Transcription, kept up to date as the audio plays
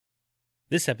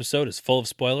This episode is full of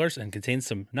spoilers and contains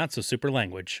some not-so-super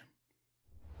language.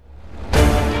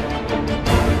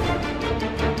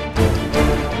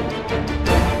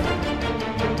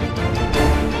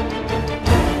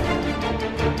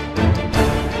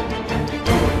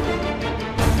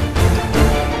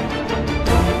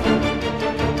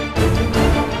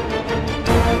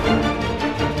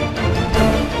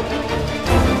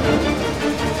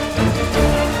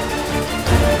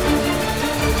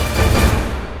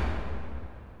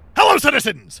 Hello,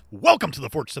 citizens! Welcome to the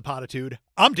Fortress of Potitude.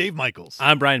 I'm Dave Michaels.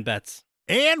 I'm Brian Betts.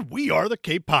 And we are the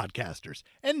Cape Podcasters.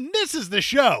 And this is the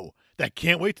show that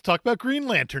can't wait to talk about Green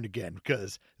Lantern again,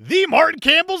 because the Martin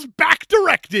Campbell's back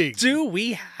directing. Do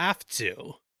we have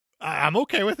to? I'm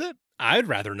okay with it. I'd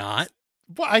rather not.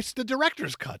 Well, the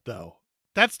director's cut, though.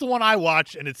 That's the one I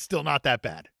watch, and it's still not that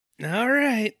bad. All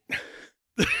right.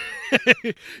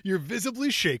 You're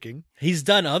visibly shaking. He's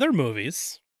done other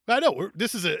movies. I know.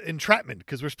 This is an entrapment,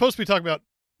 because we're supposed to be talking about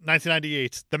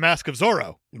 1998's The Mask of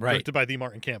Zorro, directed by the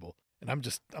Martin Campbell. And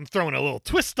I'm throwing a little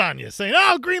twist on you, saying,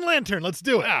 oh, Green Lantern, let's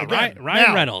do it. Ryan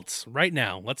Reynolds, right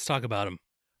now. Let's talk about him.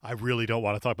 I really don't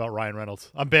want to talk about Ryan Reynolds.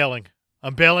 I'm bailing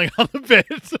on the bit.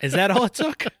 Is that all it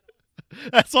took?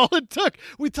 That's all it took.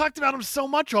 We talked about him so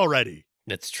much already.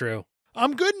 It's true.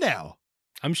 I'm good now.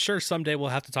 I'm sure someday we'll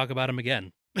have to talk about him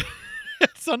again.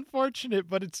 It's unfortunate,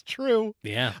 but it's true.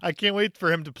 Yeah. I can't wait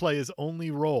for him to play his only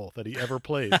role that he ever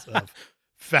plays of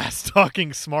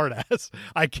fast-talking smartass.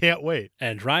 I can't wait.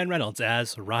 And Ryan Reynolds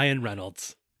as Ryan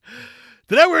Reynolds.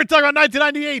 Today we're talking about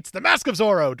 1998's The Mask of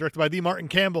Zorro, directed by the Martin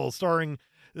Campbell, starring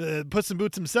Puss in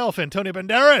Boots himself, Antonio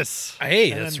Banderas.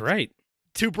 Hey, that's right.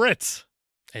 Two Brits.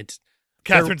 And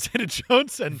Catherine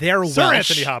Zeta-Jones and they're Sir Welsh.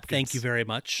 Anthony Hopkins. Thank you very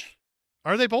much.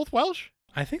 Are they both Welsh?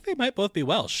 I think they might both be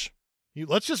Welsh.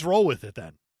 Let's just roll with it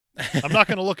then. I'm not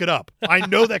going to look it up. I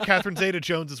know that Catherine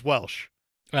Zeta-Jones is Welsh.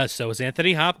 So is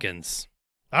Anthony Hopkins.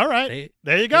 All right.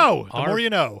 There you go. The more you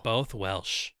know. Both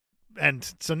Welsh.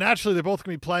 And so naturally they're both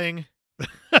going to be playing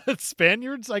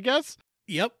Spaniards, I guess?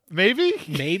 Yep.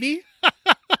 Maybe?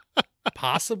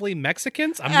 Possibly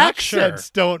Mexicans? I'm not sure. Accents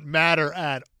don't matter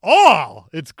at all.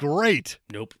 It's great.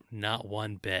 Nope, not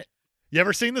one bit. You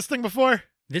ever seen this thing before?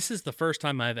 This is the first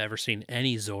time I've ever seen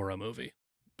any Zorro movie.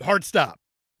 Hard stop.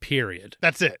 Period.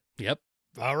 That's it. Yep.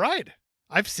 All right.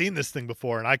 I've seen this thing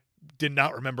before, and I did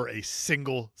not remember a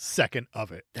single second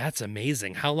of it. That's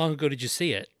amazing. How long ago did you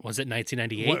see it? Was it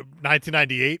 1998?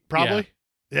 1998, probably?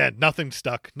 Yeah, nothing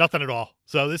stuck. Nothing at all.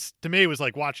 So this, to me, was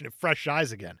like watching it fresh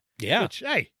eyes again. Yeah. Which,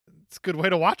 hey, it's a good way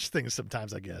to watch things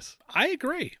sometimes, I guess. I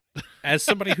agree. As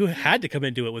somebody who had to come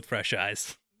into it with fresh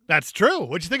eyes. That's true.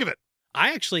 What'd you think of it?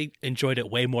 I actually enjoyed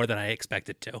it way more than I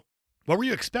expected to. What were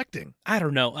you expecting? I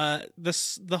don't know.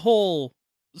 The whole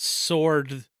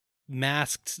sword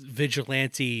masked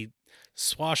vigilante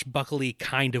swashbuckly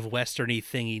kind of westerny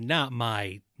thingy, not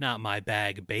my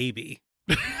bag, baby.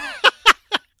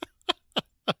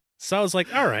 So I was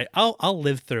like, all right, I'll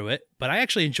live through it, but I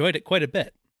actually enjoyed it quite a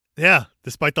bit. Yeah,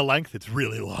 despite the length, it's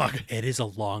really long. It is a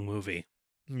long movie.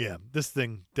 Yeah, this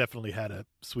thing definitely had a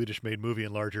Swedish-made movie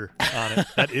enlarger on it.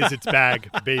 That is its bag,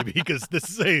 baby, because this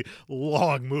is a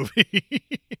long movie.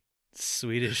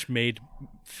 Swedish-made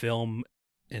film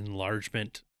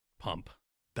enlargement pump.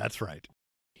 That's right.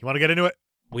 You want to get into it?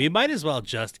 We might as well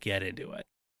just get into it.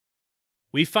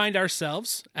 We find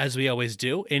ourselves, as we always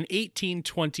do, in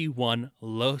 1821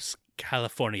 Los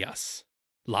Californias.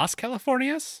 Las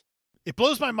Californias? It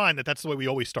blows my mind that that's the way we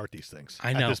always start these things.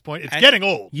 I know. At this point, it's getting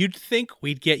old. You'd think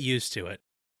we'd get used to it.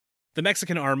 The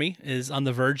Mexican army is on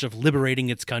the verge of liberating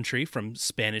its country from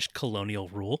Spanish colonial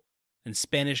rule, and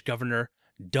Spanish Governor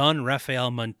Don Rafael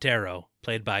Montero,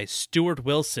 played by Stuart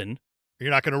Wilson.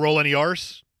 You're not going to roll any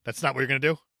R's? That's not what you're going to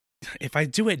do? If I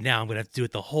do it now, I'm going to have to do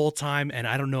it the whole time, and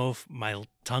I don't know if my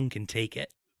tongue can take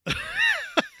it.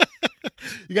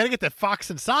 You got to get that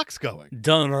Fox and Socks going.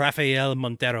 Don Rafael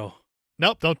Montero.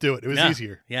 Nope, don't do it. It was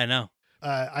easier. Yeah, no.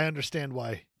 I understand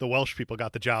why the Welsh people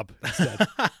got the job instead.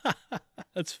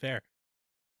 That's fair.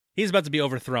 He's about to be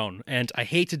overthrown, and I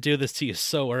hate to do this to you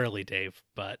so early, Dave,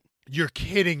 but... You're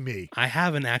kidding me. I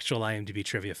have an actual IMDb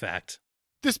trivia fact.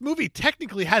 This movie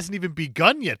technically hasn't even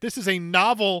begun yet. This is a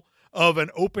novel of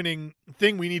an opening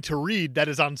thing we need to read that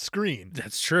is on screen.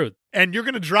 That's true. And you're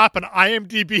going to drop an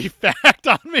IMDb fact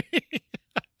on me?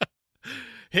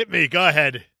 Hit me. Go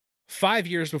ahead. 5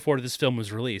 years before this film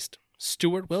was released,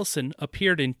 Stuart Wilson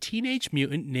appeared in Teenage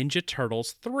Mutant Ninja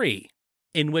Turtles 3,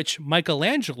 in which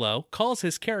Michelangelo calls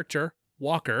his character,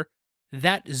 Walker,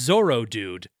 that Zorro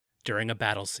dude during a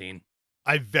battle scene.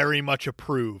 I very much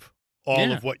approve all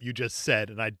of what you just said,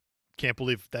 and I can't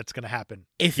believe that's going to happen.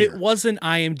 If here. it wasn't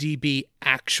IMDb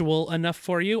actual enough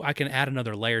for you, I can add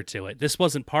another layer to it. This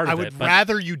wasn't part of it. I would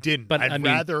rather you didn't. But I'd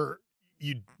rather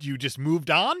you just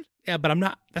moved on. Yeah, but I'm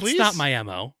not. That's Please? not my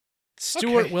MO.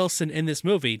 Stuart Wilson in this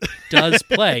movie does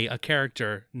play a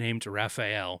character named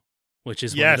Raphael, which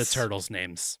is one of the turtles'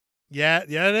 names. Yeah,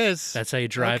 it is. That's how you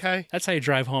drive. Okay. That's how you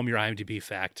drive home your IMDb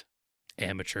fact.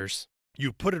 Amateurs.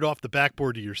 You put it off the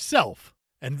backboard to yourself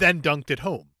and then dunked it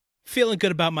home. Feeling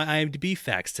good about my IMDb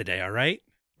facts today, all right?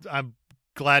 I'm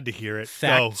glad to hear it.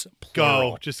 Facts,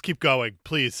 Go. Just keep going.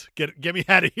 Please. Get me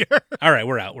out of here. All right,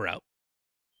 we're out.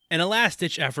 In a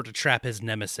last-ditch effort to trap his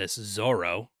nemesis,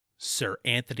 Zorro, Sir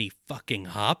Anthony fucking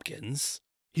Hopkins.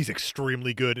 He's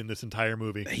extremely good in this entire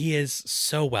movie. He is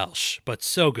so Welsh, but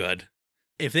so good.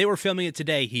 If they were filming it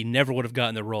today, he never would have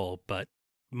gotten the role, but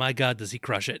my God, does he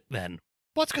crush it then.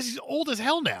 Well, it's because he's old as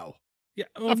hell now. Yeah,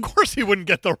 of course he wouldn't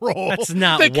get the role. That's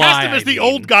not they why cast him as the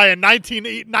old guy in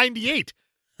 1998.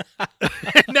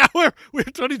 And now we're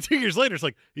 22 years later. It's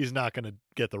like, he's not going to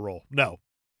get the role. No,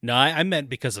 I meant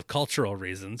because of cultural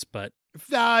reasons, but...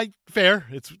 fair.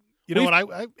 It's... You know what?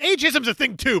 Ageism's a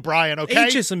thing too, Brian, okay?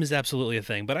 Ageism is absolutely a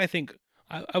thing, but I think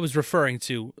I was referring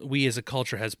to we as a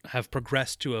culture have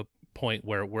progressed to a point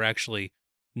where we're actually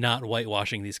not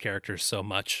whitewashing these characters so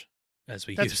much as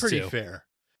we used to. That's pretty fair.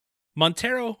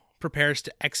 Montero prepares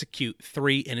to execute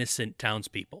 3 innocent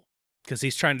townspeople because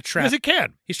he's trying to trap... Because he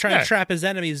can. He's trying to trap his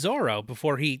enemy Zorro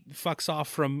before he fucks off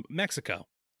from Mexico.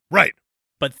 Right.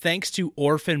 But thanks to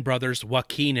orphan brothers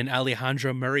Joaquin and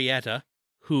Alejandro Murrieta,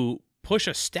 who push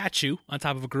a statue on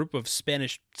top of a group of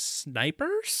Spanish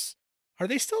snipers? Are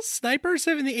they still snipers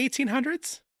in the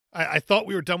 1800s? I thought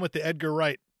we were done with the Edgar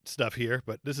Wright stuff here,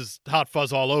 but this is hot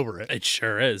fuzz all over it. It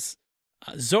sure is.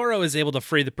 Zorro is able to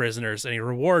free the prisoners, and he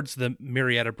rewards the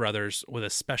Murrieta brothers with a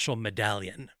special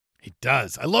medallion. He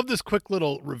does. I love this quick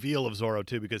little reveal of Zorro,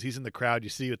 too, because he's in the crowd. You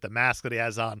see with the mask that he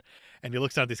has on, and he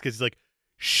looks down at these kids. He's like,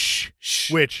 shh,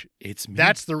 which it's me.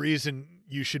 That's the reason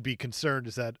you should be concerned,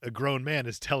 is that a grown man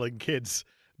is telling kids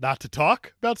not to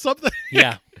talk about something.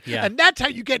 Yeah. And that's how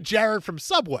you get Jared from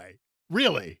Subway.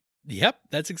 Really. Yep,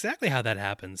 that's exactly how that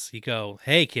happens. You go,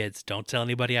 hey, kids, don't tell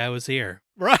anybody I was here.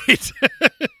 Right.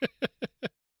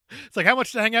 It's like, how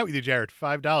much to hang out with you, Jared?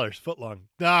 $5, footlong.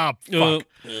 Ah, fuck.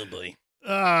 Oh, boy.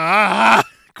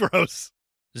 Gross.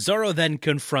 Zorro then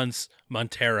confronts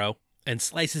Montero and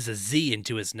slices a Z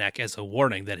into his neck as a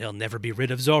warning that he'll never be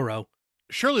rid of Zorro.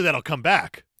 Surely that'll come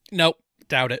back. Nope,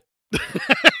 doubt it.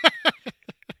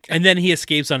 And then he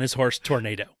escapes on his horse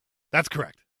Tornado. That's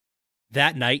correct.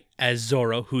 That night, as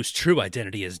Zorro, whose true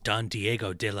identity is Don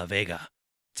Diego de la Vega,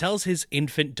 tells his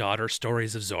infant daughter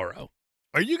stories of Zorro.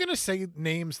 Are you going to say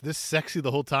names this sexy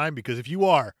the whole time? Because if you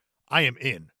are, I am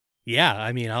in. Yeah,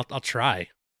 I mean, I'll try.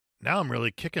 Now I'm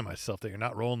really kicking myself that you're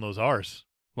not rolling those R's.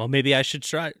 Well, maybe I should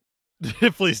try.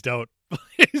 Please don't.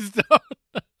 Please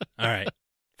don't. All right,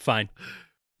 fine.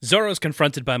 Zorro's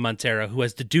confronted by Montero, who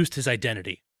has deduced his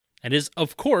identity, and is,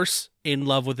 of course, in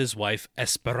love with his wife,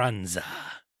 Esperanza.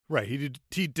 Right,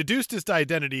 he deduced his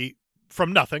identity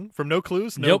from nothing, from no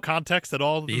clues, no context at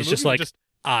all. He's just like,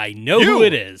 I know who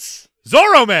it is.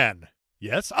 Zorro Man!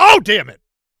 Yes? Oh, damn it!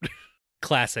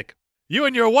 Classic. You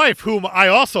and your wife, whom I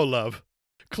also love.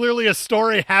 Clearly a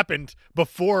story happened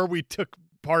before we took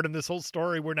part in this whole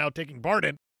story we're now taking part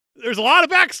in. There's a lot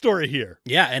of backstory here.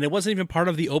 Yeah, and it wasn't even part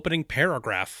of the opening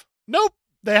paragraph. Nope.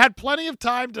 They had plenty of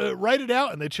time to write it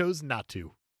out, and they chose not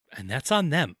to. And that's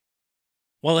on them.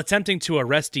 While attempting to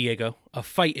arrest Diego, a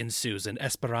fight ensues and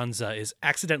Esperanza is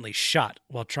accidentally shot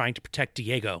while trying to protect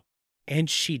Diego. And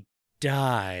she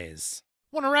dies.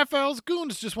 One of Raphael's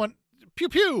goons just went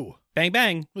pew-pew. Bang,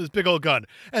 bang. With his big old gun.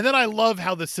 And then I love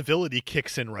how the civility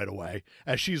kicks in right away.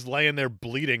 As she's laying there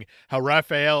bleeding, how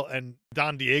Raphael and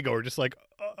Don Diego are just like,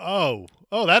 oh,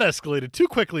 that escalated too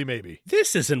quickly maybe.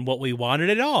 This isn't what we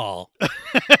wanted at all.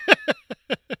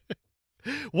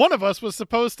 One of us was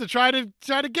supposed to try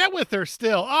to get with her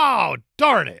still. Oh,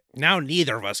 darn it. Now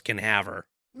neither of us can have her.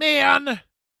 Man.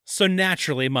 So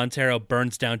naturally, Montero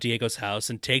burns down Diego's house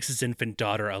and takes his infant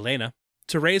daughter, Elena,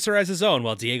 to raise her as his own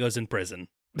while Diego's in prison.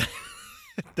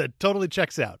 That totally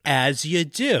checks out. As you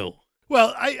do.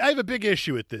 Well, I have a big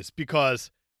issue with this because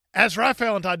as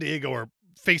Raphael and Don Diego are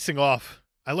facing off,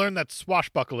 I learned that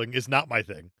swashbuckling is not my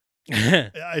thing.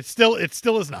 It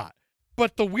still is not.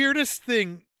 But the weirdest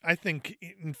thing I think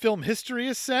in film history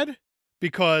is said,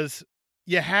 because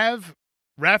you have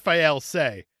Raphael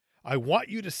say, I want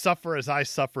you to suffer as I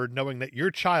suffered, knowing that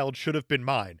your child should have been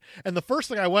mine. And the first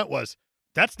thing I went was,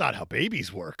 that's not how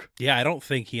babies work. Yeah, I don't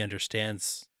think he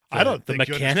understands I don't think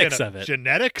the mechanics you of it.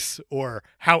 Genetics or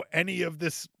how any of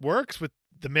this works with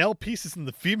the male pieces and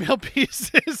the female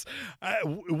pieces.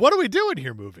 What are we doing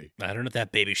here, movie? I don't know.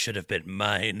 That baby should have been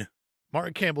mine.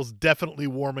 Martin Campbell's definitely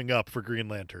warming up for Green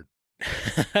Lantern.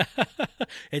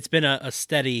 It's been a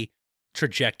steady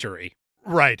trajectory.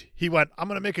 Right. He went, I'm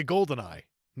going to make a GoldenEye.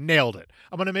 Nailed it.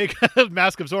 I'm going to make a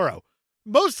Mask of Zorro.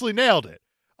 Mostly nailed it.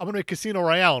 I'm going to make Casino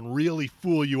Royale and really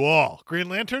fool you all. Green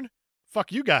Lantern?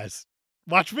 Fuck you guys.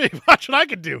 Watch me. Watch what I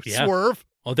can do. Yeah. Swerve.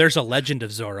 Oh, there's a Legend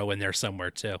of Zorro in there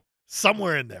somewhere, too.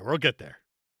 Somewhere in there. We'll get there.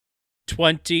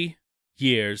 20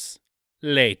 years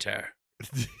later.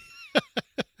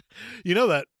 You know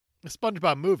that the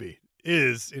SpongeBob movie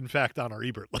is, in fact, on our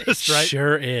Ebert list, right?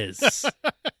 Sure is.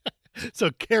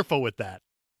 So careful with that.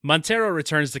 Montero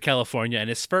returns to California, and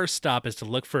his first stop is to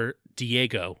look for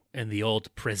Diego in the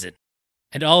old prison.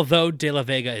 And although De La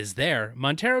Vega is there,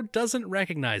 Montero doesn't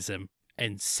recognize him,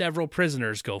 and several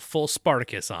prisoners go full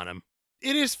Spartacus on him.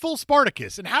 It is full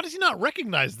Spartacus, and how does he not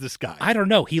recognize this guy? I don't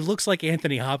know. He looks like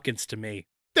Anthony Hopkins to me.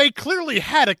 They clearly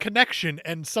had a connection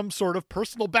and some sort of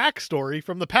personal backstory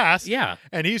from the past. Yeah.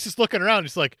 And he's just looking around.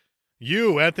 He's like,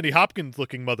 you, Anthony Hopkins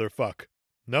looking motherfuck.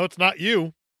 No, it's not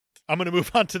you. I'm going to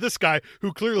move on to this guy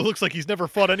who clearly looks like he's never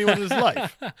fought anyone in his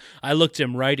life. I looked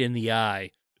him right in the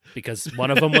eye because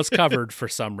one of them was covered for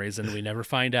some reason. We never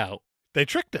find out. They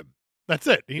tricked him. That's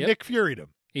it. He Nick Fury'd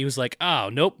him. He was like, oh,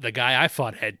 nope, the guy I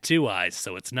fought had 2 eyes,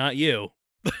 so it's not you.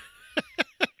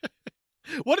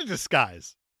 What a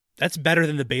disguise. That's better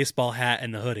than the baseball hat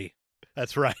and the hoodie.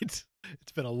 That's right.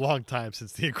 It's been a long time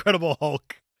since the Incredible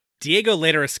Hulk. Diego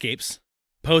later escapes,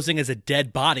 posing as a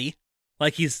dead body,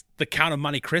 like he's the Count of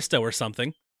Monte Cristo or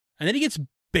something, and then he gets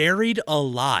buried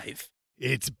alive.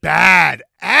 It's bad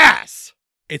ass.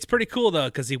 It's pretty cool, though,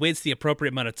 because he waits the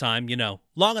appropriate amount of time,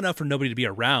 long enough for nobody to be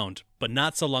around, but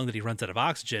not so long that he runs out of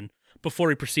oxygen, before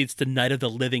he proceeds to Night of the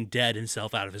Living Dead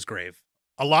himself out of his grave.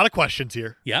 A lot of questions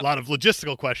here. Yeah. A lot of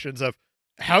logistical questions of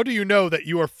how do you know that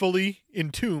you are fully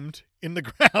entombed in the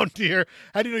ground here?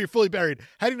 How do you know you're fully buried?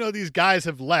 How do you know these guys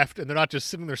have left and they're not just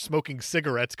sitting there smoking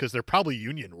cigarettes because they're probably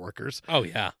union workers? Oh,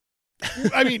 yeah.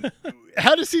 I mean,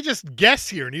 how does he just guess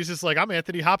here? And he's just like, I'm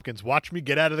Anthony Hopkins. Watch me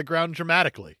get out of the ground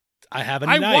dramatically. I have a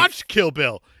knife. I watched Kill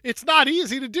Bill. It's not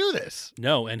easy to do this.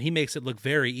 No, and he makes it look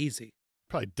very easy.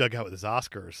 Probably dug out with his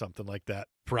Oscar or something like that.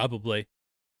 Probably.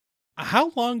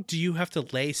 How long do you have to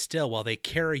lay still while they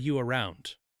carry you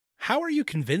around? How are you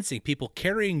convincing people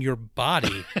carrying your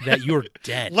body that you're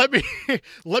dead?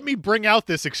 Let me bring out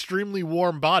this extremely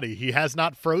warm body. He has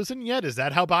not frozen yet. Is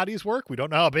that how bodies work? We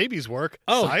don't know how babies work.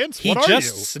 Oh, Science? He What are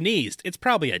just you? sneezed. It's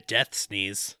probably a death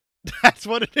sneeze. That's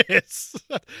what it is.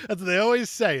 That's what they always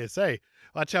say is, hey,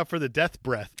 watch out for the death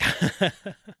breath.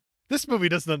 This movie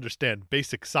doesn't understand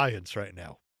basic science right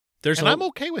now. I'm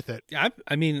okay with it.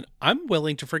 I'm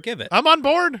willing to forgive it. I'm on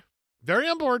board. Very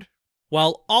on board.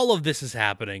 While all of this is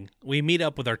happening, we meet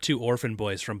up with our 2 orphan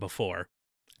boys from before,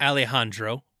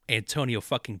 Alejandro, Antonio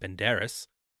fucking Banderas,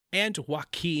 and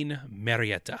Joaquin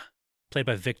Murrieta, played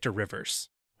by Victor Rivers,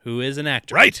 who is an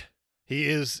actor. Right. He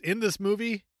is in this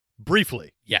movie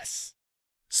briefly. Yes.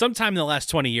 Sometime in the last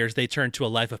 20 years, they turned to a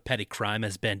life of petty crime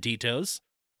as banditos,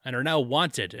 and are now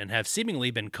wanted and have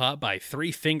seemingly been caught by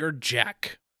Three-Fingered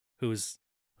Jack, who's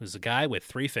a guy with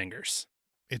 3 fingers.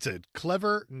 It's a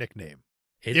clever nickname.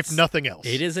 If nothing else.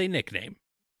 It is a nickname.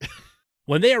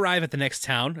 When they arrive at the next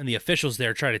town and the officials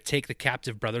there try to take the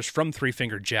captive brothers from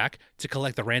Three-Fingered Jack to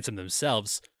collect the ransom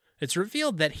themselves, it's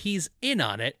revealed that he's in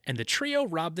on it and the trio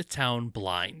robbed the town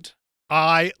blind.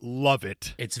 I love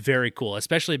it. It's very cool,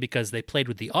 especially because they played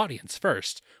with the audience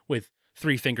first, with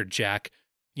Three-Fingered Jack,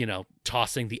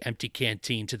 tossing the empty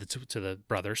canteen to the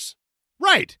brothers.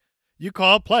 Right. You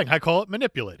call it playing. I call it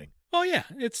manipulating. Oh, yeah.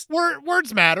 It's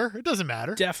words matter. It doesn't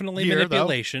matter. Definitely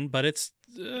manipulation, but it's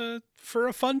for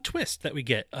a fun twist that we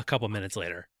get a couple minutes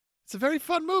later. It's a very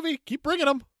fun movie. Keep bringing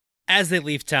them. As they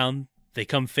leave town, they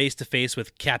come face to face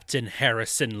with Captain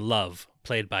Harrison Love,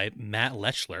 played by Matt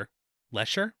Letscher.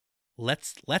 Lesher?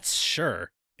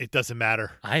 Sure. It doesn't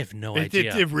matter. I have no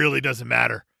idea. It really doesn't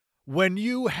matter. When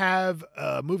you have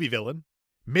a movie villain,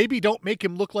 maybe don't make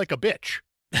him look like a bitch.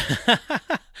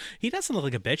 He doesn't look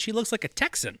like a bitch. He looks like a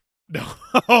Texan. No.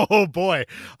 Oh, boy.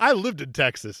 I lived in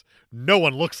Texas. No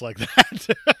one looks like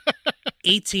that.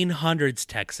 1800s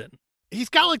Texan. He's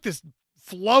got like this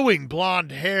flowing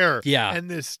blonde hair. Yeah.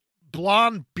 And this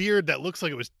blonde beard that looks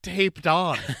like it was taped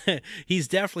on. He's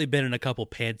definitely been in a couple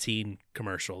Pantene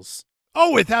commercials.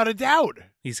 Oh, without a doubt.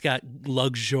 He's got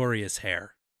luxurious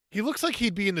hair. He looks like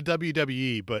he'd be in the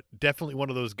WWE, but definitely one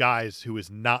of those guys who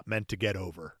is not meant to get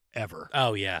over, ever.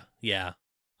 Oh, yeah. Yeah.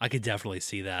 I could definitely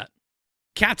see that.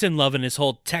 Captain Love and his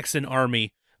whole Texan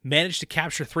army manage to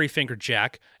capture Three-Fingered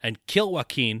Jack and kill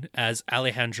Joaquin as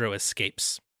Alejandro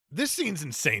escapes. This scene's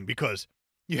insane because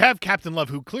you have Captain Love,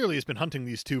 who clearly has been hunting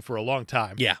these two for a long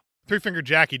time. Yeah. Three-Fingered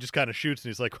Jack, he just kind of shoots, and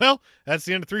he's like, well, that's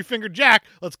the end of Three-Fingered Jack.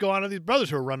 Let's go on to these brothers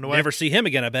who are running away. Never see him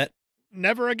again, I bet.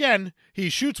 Never again. He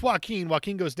shoots Joaquin.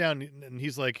 Joaquin goes down, and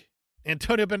he's like,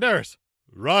 Antonio Banderas,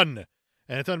 run.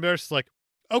 And Antonio Banderas is like,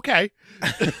 okay.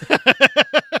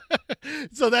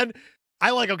 So then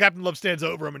I like how Captain Love stands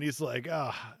over him, and he's like,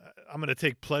 oh, I'm going to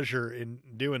take pleasure in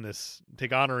doing this,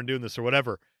 take honor in doing this, or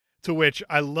whatever. To which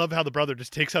I love how the brother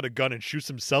just takes out a gun and shoots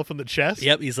himself in the chest.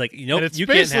 Yep, he's like, nope, and it's you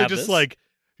can't basically have just this. like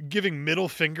giving middle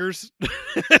fingers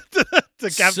to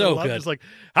Captain So Love. good. Just like,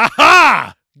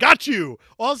 ha-ha! Got you.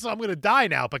 Also, I'm going to die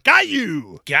now, but got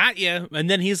you. Got you. And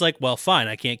then he's like, well, fine,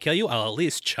 I can't kill you. I'll at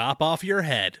least chop off your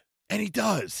head. And he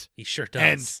does. He sure does.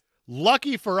 And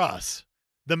lucky for us,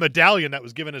 the medallion that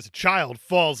was given as a child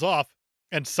falls off,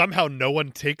 and somehow no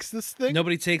one takes this thing.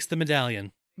 Nobody takes the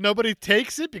medallion. Nobody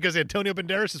takes it because Antonio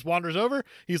Banderas just wanders over.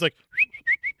 He's like,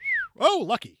 oh,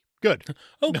 lucky. Good.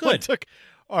 Oh, No one good. took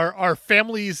our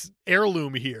family's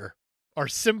heirloom here, our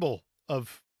symbol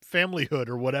of familyhood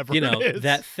or whatever You know, it is.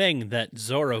 that thing that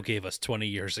Zorro gave us 20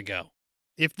 years ago.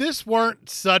 If this weren't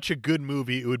such a good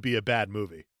movie, it would be a bad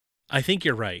movie. I think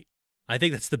you're right. I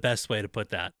think that's the best way to put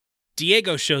that.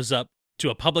 Diego shows up to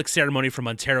a public ceremony for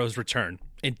Montero's return,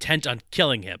 intent on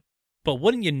killing him. But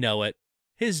wouldn't you know it,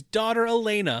 his daughter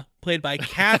Elena, played by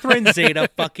Catherine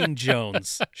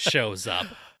Zeta-fucking-Jones, shows up.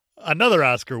 Another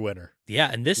Oscar winner. Yeah,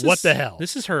 and this What is the hell?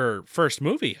 This is her first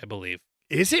movie, I believe.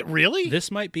 Is it really? This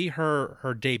might be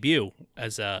her debut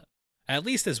as at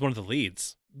least as one of the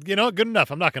leads. You know, good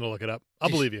enough. I'm not going to look it up. I'll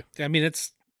believe you. I mean,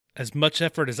 it's as much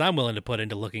effort as I'm willing to put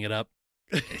into looking it up.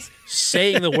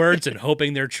 Saying the words and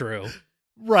hoping they're true.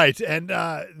 Right. And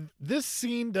this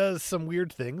scene does some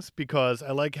weird things because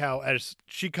I like how as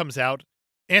she comes out,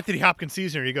 Anthony Hopkins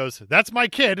sees her and he goes, that's my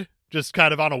kid, just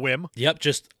kind of on a whim. Yep,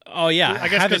 just, oh yeah. I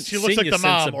guess because she looks like the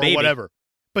mom or whatever.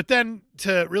 But then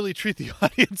to really treat the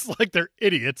audience like they're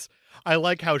idiots, I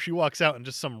like how she walks out and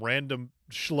just some random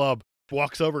schlub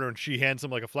walks over to her and she hands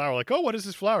him like a flower. Like, oh, what is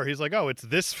this flower? He's like, oh, it's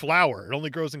this flower. It only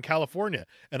grows in California.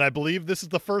 And I believe this is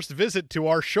the first visit to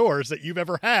our shores that you've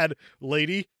ever had,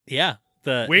 lady. Yeah.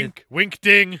 Wink, wink,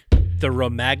 ding. The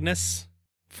Romagnus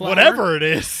flower. Whatever it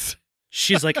is.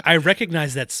 She's like, I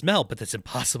recognize that smell, but that's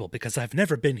impossible because I've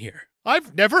never been here.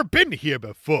 I've never been here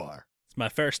before. It's my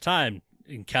first time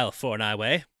in California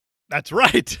way. That's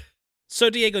right. So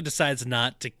Diego decides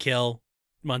not to kill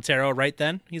Montero right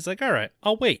then. He's like, all right,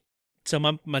 I'll wait. So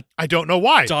my I don't know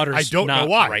why. daughter's I don't not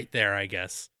know why. right there, I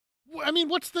guess. I mean,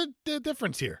 what's the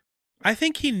difference here? I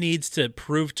think he needs to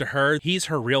prove to her he's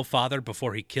her real father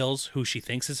before he kills who she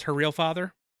thinks is her real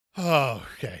father. Oh,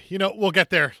 okay. You know, we'll get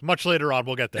there. Much later on,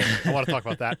 we'll get there. I want to talk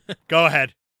about that. Go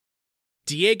ahead.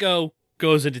 Diego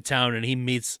goes into town and he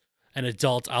meets an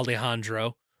adult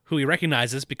Alejandro, who he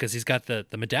recognizes because he's got the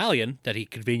medallion that he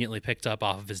conveniently picked up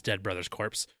off of his dead brother's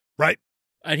corpse. Right.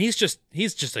 And he's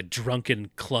just a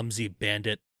drunken, clumsy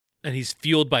bandit. And he's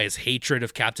fueled by his hatred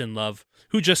of Captain Love,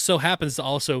 who just so happens to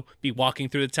also be walking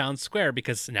through the town square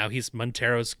because now he's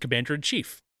Montero's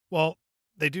commander-in-chief. Well,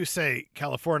 they do say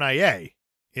California.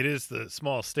 It is the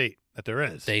smallest state that there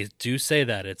is. They do say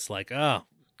that. It's like, oh,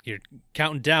 you're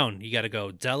counting down. You got to go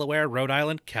Delaware, Rhode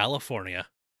Island, California.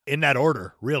 In that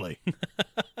order, really.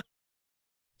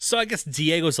 So I guess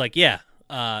Diego's like, yeah,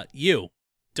 you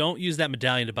don't use that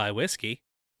medallion to buy whiskey.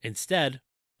 Instead,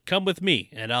 come with me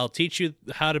and I'll teach you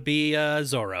how to be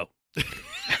Zorro.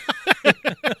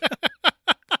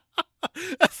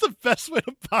 That's the best way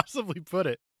to possibly put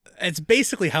it. It's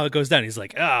basically how it goes down. He's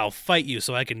like, oh, I'll fight you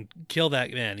so I can kill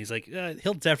that man. He's like,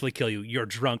 he'll definitely kill you. You're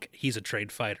drunk. He's a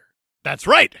trained fighter. That's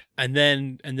right. And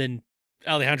then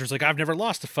Alejandro's like, I've never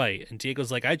lost a fight. And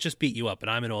Diego's like, I just beat you up and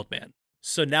I'm an old man.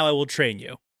 So now I will train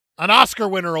you. An Oscar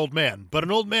winner old man, but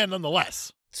an old man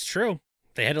nonetheless. It's true.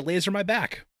 They had to laser my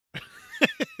back.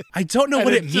 I don't know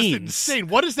what it Just means. insane.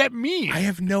 What does that mean? I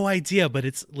have no idea, but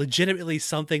it's legitimately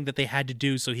something that they had to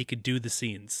do so he could do the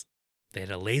scenes. They had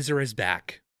to laser his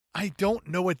back. I don't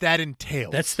know what that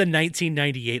entails. That's the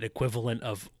 1998 equivalent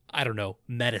of, I don't know,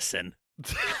 medicine.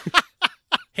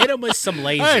 Hit him with some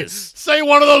lasers. Hey, say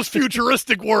one of those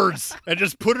futuristic words and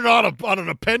just put it on an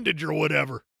appendage or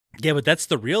whatever. Yeah, but that's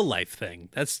the real life thing.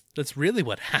 That's really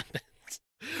what happens.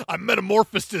 I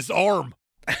metamorphosed his arm.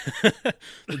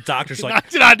 The doctor's like,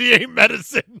 1998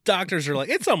 medicine. doctors are like,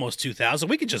 it's almost 2000.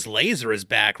 We could just laser his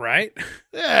back, right?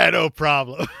 Yeah, no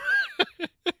problem.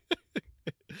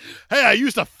 Hey, I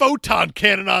used a photon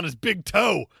cannon on his big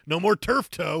toe. No more turf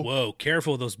toe. Whoa,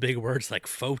 careful with those big words like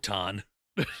photon.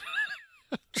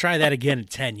 Try that again in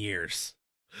 10 years.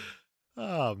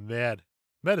 Oh, man.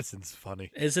 Medicine's funny.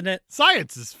 Isn't it?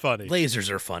 Science is funny. Lasers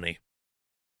are funny.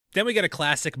 Then we get a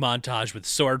classic montage with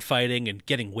sword fighting and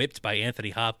getting whipped by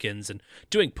Anthony Hopkins and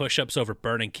doing push-ups over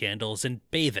burning candles and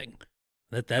bathing.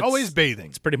 That's always bathing.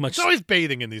 It's pretty much It's always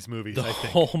bathing in these movies, the I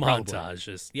think. whole probably. montage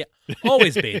is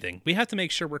always bathing. We have to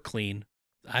make sure we're clean.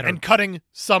 And cutting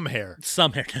some hair.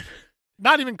 Some hair.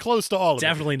 Not even close to all of it.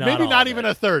 Definitely not Maybe all not of even it.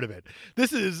 a third of it.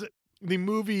 This is the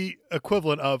movie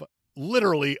equivalent of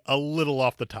literally a little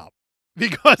off the top.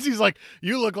 Because he's like,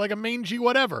 you look like a mangy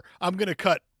whatever. I'm going to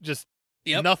cut just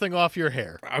nothing off your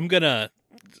hair. I'm going to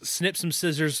snip some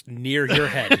scissors near your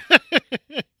head.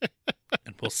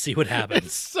 And we'll see what happens.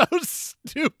 It's so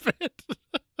stupid.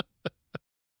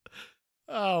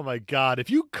 Oh my God. If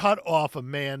you cut off a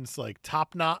man's like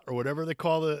top knot or whatever they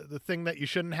call the thing that you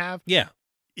shouldn't have. Yeah.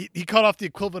 He cut off the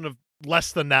equivalent of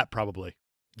less than that probably.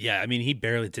 Yeah. I mean, he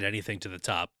barely did anything to the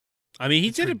top. I mean, he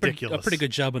did a pretty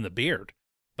good job on the beard,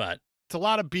 but it's a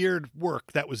lot of beard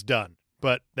work that was done,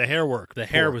 but the hair work. The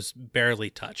hair was barely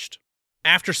touched.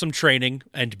 After some training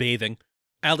and bathing,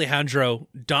 Alejandro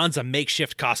dons a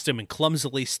makeshift costume and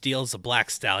clumsily steals a black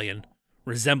stallion,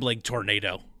 resembling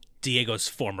Tornado, Diego's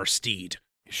former steed.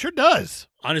 He sure does.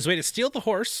 On his way to steal the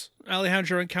horse,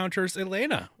 Alejandro encounters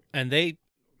Elena, and they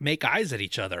make eyes at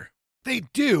each other. They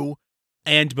do.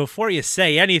 And before you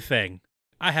say anything,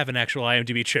 I have an actual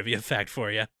IMDb trivia fact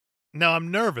for you. Now,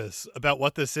 I'm nervous about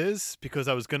what this is because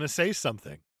I was going to say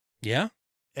something. Yeah?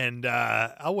 And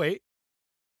I'll wait.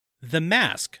 The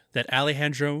mask that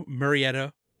Alejandro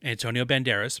Murrieta Antonio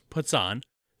Banderas puts on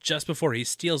just before he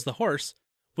steals the horse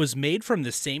was made from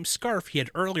the same scarf he had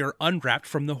earlier unwrapped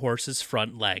from the horse's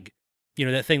front leg. You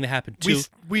know, that thing that happened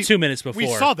 2 minutes before. We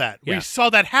saw that. Yeah. We saw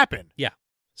that happen. Yeah.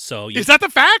 So is that the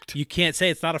fact? You can't say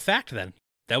it's not a fact then.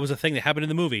 That was a thing that happened in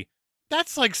the movie.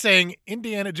 That's like saying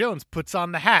Indiana Jones puts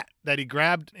on the hat that he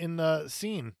grabbed in the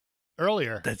scene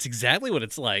earlier. That's exactly what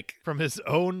it's like. From his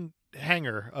own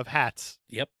hanger of hats.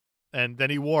 Yep. And then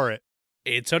he wore it.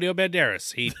 Antonio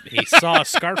Banderas. He saw a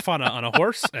scarf on a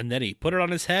horse, and then he put it on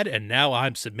his head, and now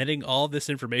I'm submitting all this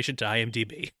information to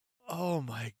IMDb. Oh,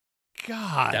 my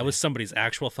God. That was somebody's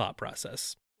actual thought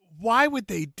process. Why would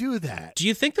they do that? Do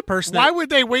you think the person Why would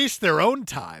they waste their own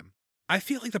time? I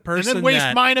feel like the person and then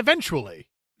waste mine eventually.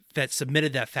 That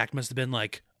submitted that fact must have been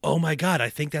like, oh my God, I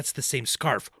think that's the same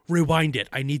scarf. Rewind it.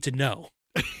 I need to know.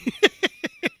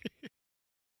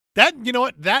 That, you know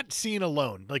what? That scene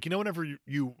alone, like, you know, whenever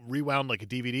you rewound like a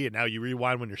DVD and now you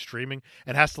rewind when you're streaming,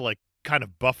 it has to like kind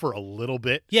of buffer a little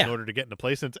bit in order to get into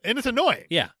place. And it's annoying.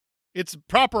 Yeah. It's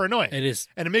proper annoying. It is.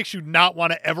 And it makes you not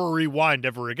want to ever rewind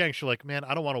ever again. You're like, man,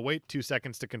 I don't want to wait 2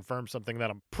 seconds to confirm something that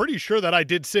I'm pretty sure that I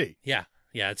did see. Yeah.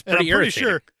 Yeah. It's pretty and I'm irritating.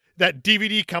 Pretty sure that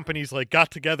DVD companies like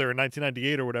got together in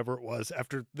 1998 or whatever it was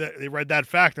after they read that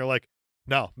fact. They're like,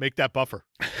 no, make that buffer.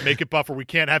 Make it buffer. We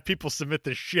can't have people submit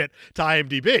this shit to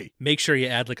IMDb. Make sure you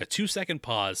add like a 2-second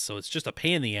pause so it's just a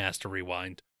pain in the ass to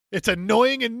rewind. It's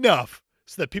annoying enough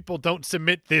so that people don't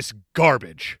submit this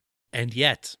garbage. And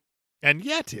yet,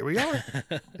 here we are.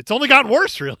 It's only gotten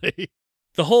worse, really.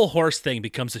 The whole horse thing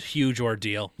becomes a huge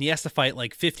ordeal. He has to fight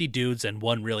like 50 dudes and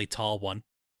one really tall one.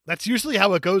 That's usually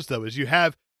how it goes, though, is you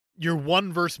have your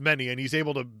one versus many, and he's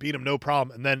able to beat him no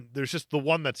problem. And then there's just the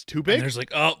one that's too big. And there's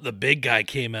like, oh, the big guy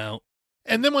came out.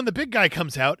 And then when the big guy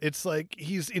comes out, it's like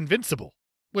he's invincible.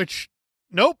 Which,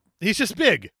 nope, he's just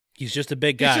big. He's just a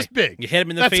big guy. He's just big. You hit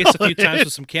him in the That's face all a few it times is.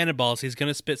 with some cannonballs, he's going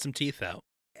to spit some teeth out.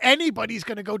 Anybody's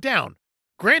going to go down.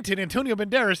 Granted, Antonio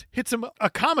Banderas hits him a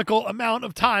comical amount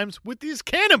of times with these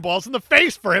cannonballs in the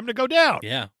face for him to go down.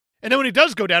 Yeah. And then when he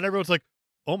does go down, everyone's like,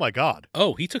 oh my God.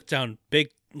 Oh, he took down Big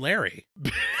Larry.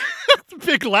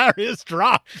 Big Larry is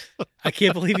dropped. I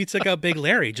can't believe he took out Big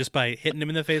Larry just by hitting him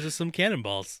in the face with some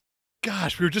cannonballs.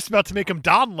 Gosh, we were just about to make him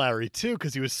Don Larry, too,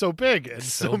 because he was so big and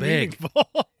so big. meaningful.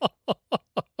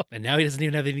 And now he doesn't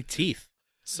even have any teeth.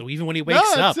 So even when he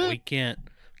wakes up, we can't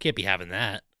be having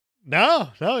that. No,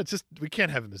 it's just, we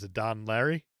can't have him as a Don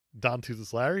Larry. Don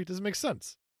Toothless Larry. It doesn't make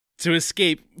sense. To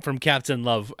escape from Captain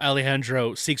Love,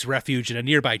 Alejandro seeks refuge in a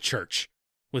nearby church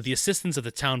with the assistance of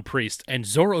the town priest and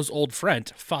Zorro's old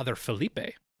friend, Father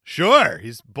Felipe. Sure,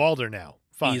 he's balder now.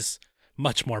 Fine. He's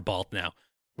much more bald now.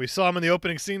 We saw him in the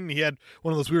opening scene, and he had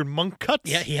one of those weird monk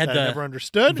cuts. Yeah, he had that I never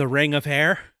understood. The ring of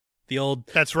hair.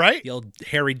 That's right. The old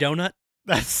hairy donut.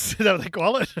 Is that what they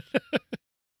call it?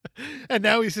 And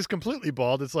now he's just completely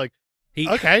bald. It's like, he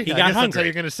got hungry. That's how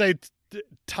you're going to say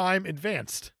time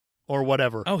advanced or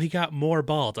whatever. Oh, he got more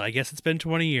bald. I guess it's been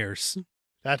 20 years.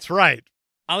 That's right.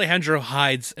 Alejandro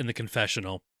hides in the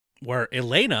confessional, where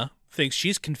Elena thinks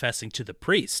she's confessing to the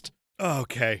priest.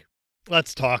 Okay,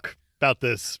 let's talk. about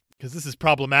this because this is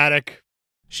problematic.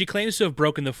 She claims to have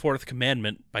broken the fourth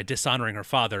commandment by dishonoring her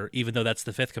father, even though that's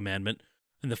the fifth commandment,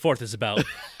 and the fourth is about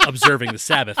observing the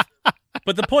Sabbath.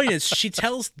 But the point is, she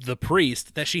tells the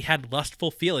priest that she had lustful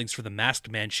feelings for the masked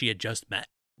man she had just met.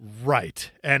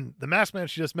 Right. And the masked man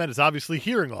she just met is obviously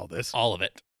hearing all this. All of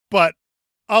it. But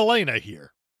Elena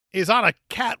here is on a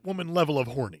Catwoman level of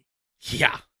horny.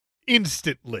 Yeah.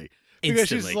 Instantly. Because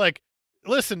she's like,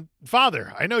 listen,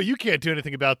 father, I know you can't do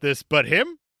anything about this, but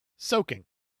him? Soaking.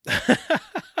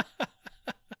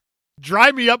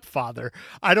 Dry me up, father.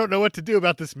 I don't know what to do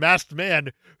about this masked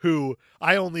man who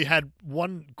I only had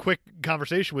one quick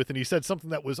conversation with, and he said something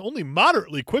that was only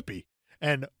moderately quippy.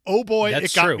 And oh boy,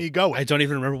 That's it got true. me going. I don't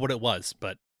even remember what it was,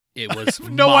 but it was I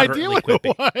have no idea what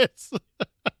quippy. it was.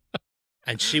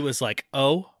 And she was like,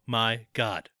 oh my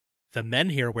God. The men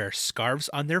here wear scarves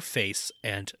on their face,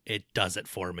 and it does it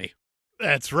for me.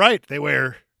 That's right. They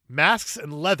wear masks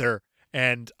and leather,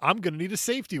 and I'm going to need a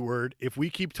safety word if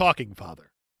we keep talking, father.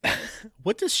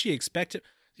 What does she expect?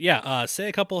 Yeah, say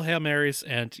a couple Hail Marys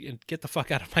and get the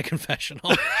fuck out of my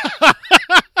confessional.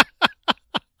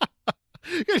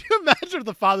 Can you imagine if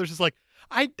the father's just like,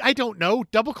 I don't know,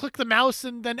 double click the mouse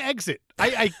and then exit.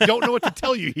 I don't know what to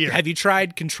tell you here. Have you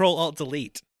tried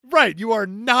Control-Alt-Delete? Right, you are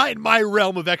not in my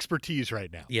realm of expertise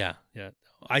right now. Yeah.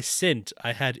 I sinned.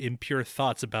 I had impure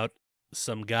thoughts about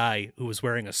some guy who was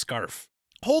wearing a scarf.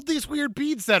 Hold these weird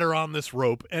beads that are on this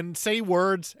rope and say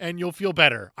words and you'll feel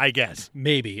better, I guess.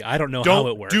 Maybe. I don't know how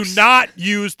it works. Do not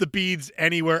use the beads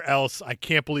anywhere else. I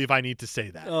can't believe I need to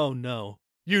say that. Oh, no.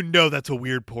 You know that's a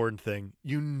weird porn thing.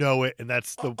 You know it, and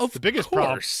that's the biggest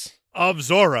course. problem of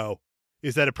Zorro,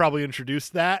 is that it probably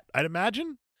introduced that, I'd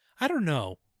imagine? I don't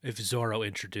know if Zorro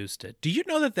introduced it. Do you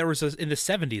know that there was in the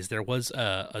 70s, there was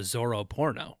a Zorro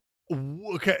porno?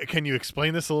 Okay, can you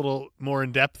explain this a little more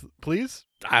in depth, please?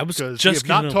 I was Because just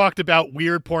we have not talked about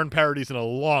weird porn parodies in a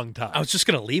long time. I was just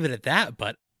going to leave it at that,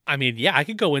 but I mean, yeah, I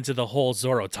could go into the whole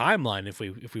Zorro timeline if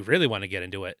we really want to get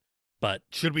into it. But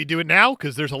should we do it now?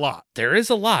 Because there's a lot. There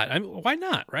is a lot. I mean, why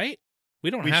not, right?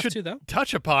 We have to, though.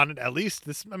 Touch upon it at least.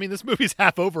 This movie's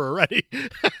half over already.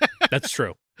 That's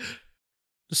true.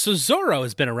 So Zorro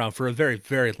has been around for a very,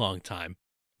 very long time.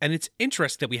 And it's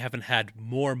interesting that we haven't had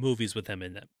more movies with him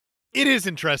in them. It is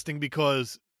interesting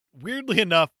because, weirdly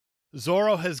enough,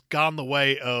 Zorro has gone the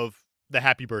way of the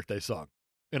Happy Birthday song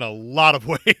in a lot of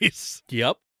ways.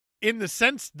 Yep. In the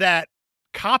sense that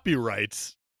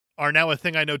copyrights are now a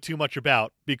thing I know too much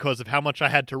about because of how much I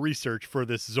had to research for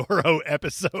this Zorro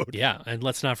episode. Yeah, and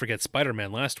let's not forget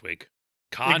Spider-Man last week.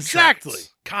 Contracts. Exactly.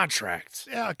 Contracts.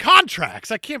 Yeah,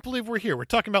 contracts. I can't believe we're here. We're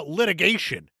talking about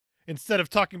litigation instead of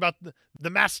talking about the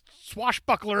masked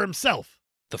swashbuckler himself.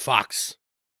 The Fox.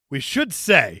 We should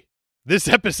say this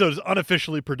episode is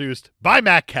unofficially produced by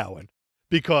Matt Cowan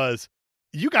because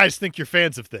you guys think you're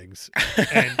fans of things,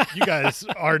 and you guys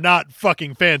are not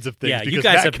fucking fans of things. Yeah, because you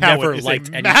guys Matt have Cowan never is liked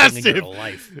a anything in your massive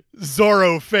life.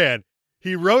 Zorro fan.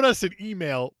 He wrote us an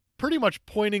email pretty much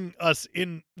pointing us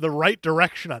in the right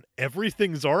direction on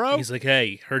everything Zorro. He's like,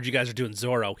 hey, heard you guys are doing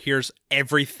Zorro. Here's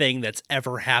everything that's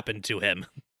ever happened to him.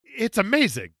 It's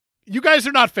amazing. You guys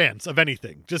are not fans of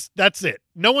anything. Just, that's it.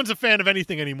 No one's a fan of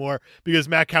anything anymore because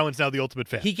Matt Cowan's now the ultimate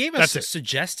fan. He gave us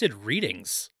suggested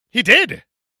readings. He did.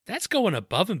 That's going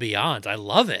above and beyond. I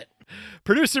love it.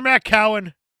 Producer Matt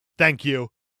Cowan, thank you.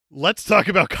 Let's talk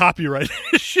about copyright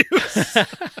issues.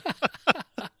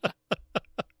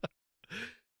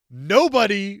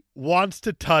 Nobody wants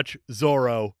to touch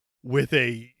Zorro with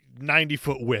a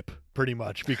 90-foot whip, pretty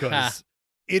much, because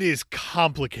it is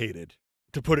complicated,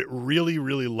 to put it really,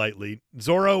 really lightly.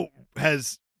 Zorro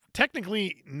has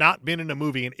technically not been in a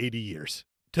movie in 80 years,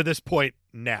 to this point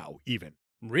now, even.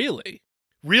 Really?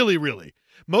 Really, really.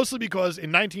 Mostly because in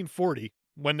 1940,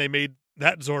 when they made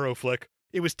that Zorro flick,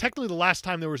 it was technically the last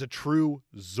time there was a true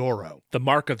Zorro. The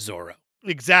mark of Zorro.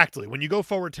 Exactly. When you go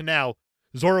forward to now,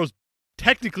 Zorro's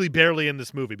technically barely in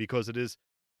this movie because it is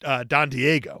Don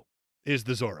Diego is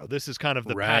the Zorro. This is kind of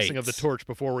the passing of the torch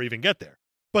before we even get there.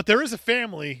 But there is a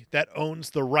family that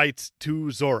owns the rights to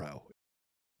Zorro.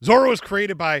 Zorro was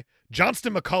created by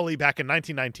Johnston McCauley back in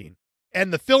 1919.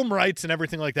 And the film rights and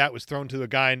everything like that was thrown to a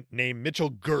guy named Mitchell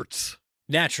Gertz.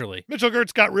 Naturally. Mitchell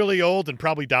Gertz got really old and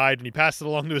probably died, and he passed it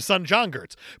along to his son, John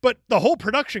Gertz. But the whole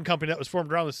production company that was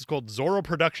formed around this is called Zorro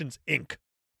Productions, Inc.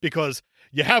 Because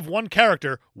you have one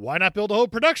character, why not build a whole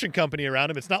production company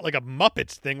around him? It's not like a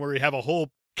Muppets thing where you have a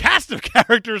whole cast of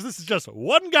characters. This is just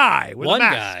one guy with a mask.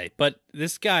 One guy. But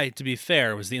this guy, to be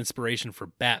fair, was the inspiration for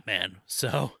Batman,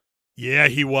 so... Yeah,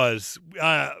 he was.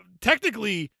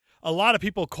 Technically, a lot of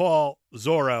people call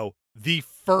Zorro the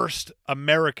first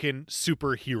American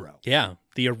superhero. Yeah,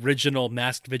 the original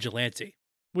masked vigilante.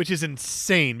 Which is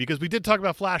insane, because we did talk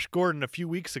about Flash Gordon a few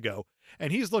weeks ago,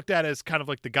 and he's looked at as kind of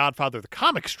like the godfather of the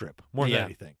comic strip more than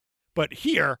anything. But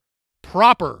here,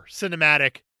 proper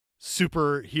cinematic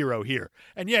superhero here.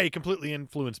 And yeah, he completely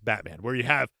influenced Batman, where you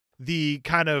have the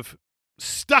kind of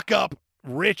stuck-up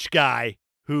rich guy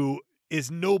who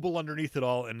is noble underneath it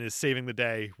all and is saving the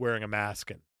day wearing a mask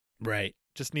and Right.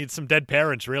 just needs some dead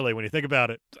parents, really, when you think about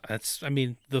it. That's, I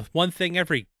mean, the one thing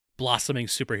every blossoming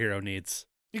superhero needs.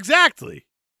 Exactly.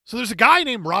 So there's a guy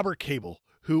named Robert Cable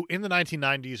who in the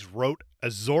 1990s wrote a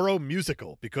Zorro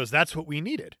musical because that's what we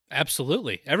needed.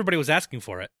 Absolutely. Everybody was asking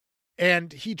for it.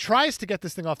 And he tries to get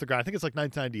this thing off the ground. I think it's like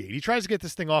 1998. He tries to get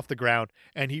this thing off the ground,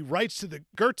 and he writes to the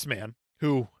Gertz man,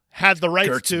 who had the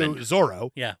rights to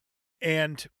Zorro. Yeah.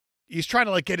 And he's trying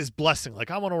to like get his blessing. Like,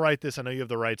 I want to write this. I know you have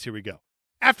the rights. Here we go.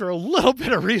 After a little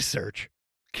bit of research,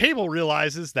 Cable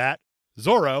realizes that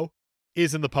Zorro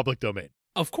is in the public domain.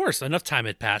 Of course. Enough time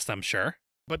had passed, I'm sure.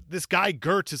 But this guy,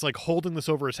 Gertz, is like holding this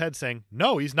over his head saying,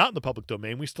 no, he's not in the public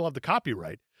domain. We still have the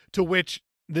copyright. To which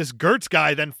this Gertz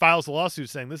guy then files a lawsuit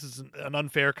saying this is an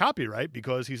unfair copyright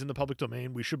because he's in the public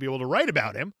domain. We should be able to write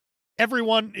about him.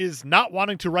 Everyone is not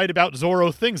wanting to write about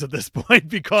Zorro things at this point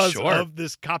because of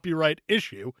this copyright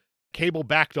issue. Cable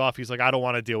backed off. He's like, I don't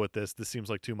want to deal with this. This seems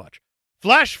like too much.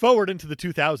 Flash forward into the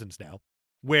 2000s now,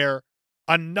 where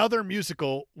another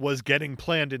musical was getting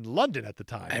planned in London at the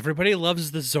time. Everybody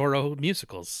loves the Zorro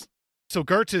musicals. So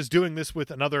Gertz is doing this with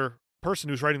another person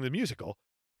who's writing the musical,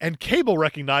 and Cable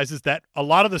recognizes that a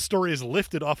lot of the story is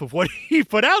lifted off of what he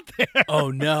put out there.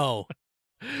 Oh, no.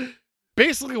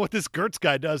 Basically, what this Gertz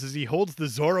guy does is he holds the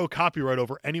Zorro copyright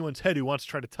over anyone's head who wants to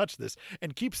try to touch this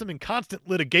and keeps them in constant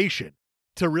litigation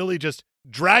to really just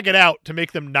drag it out to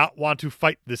make them not want to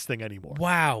fight this thing anymore.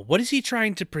 Wow. What is he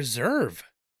trying to preserve?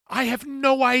 I have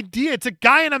no idea. It's a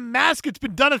guy in a mask. It's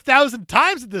been done 1,000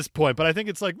 times at this point, but I think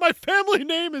it's like, my family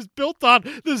name is built on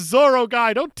the Zorro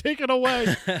guy. Don't take it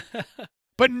away.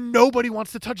 But nobody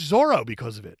wants to touch Zorro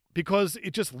because of it, because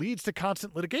it just leads to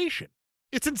constant litigation.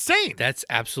 It's insane. That's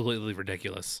absolutely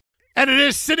ridiculous. And it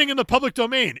is sitting in the public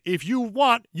domain. If you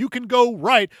want, you can go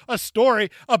write a story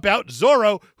about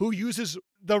Zorro who uses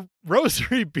the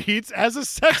rosary beads as a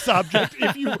sex object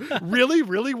if you really,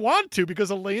 really want to, because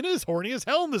Elena is horny as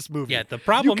hell in this movie. Yeah, the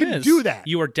problem you can is do that.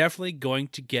 You are definitely going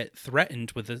to get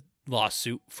threatened with a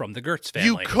lawsuit from the Gertz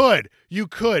family. You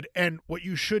could. And what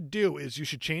you should do is you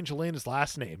should change Elena's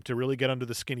last name to really get under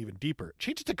the skin even deeper.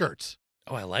 Change it to Gertz.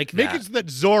 Oh, I like that. Make it so that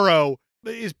Zorro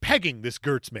is pegging this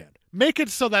Gertz man. Make it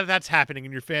so that that's happening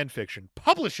in your fan fiction.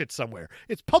 Publish it somewhere.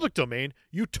 It's public domain.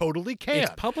 You totally can.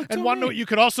 It's public domain. And want to know what you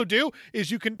could also do is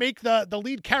you can make the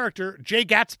lead character Jay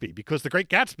Gatsby, because The Great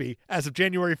Gatsby, as of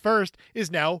January 1st,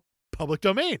 is now public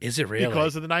domain. Is it really?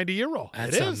 Because of the 90-year rule.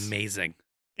 That's it is amazing.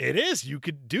 It is. You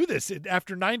could do this.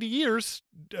 After 90 years,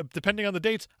 depending on the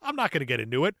dates, I'm not going to get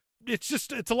into it.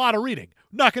 It's a lot of reading.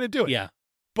 I'm not going to do it. Yeah.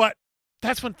 But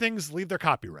that's when things leave their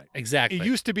copyright. Exactly. It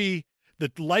used to be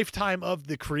the lifetime of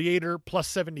the creator plus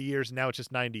 70 years, and now it's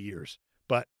just 90 years.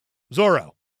 But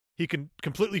Zorro, he can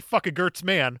completely fuck a Gertz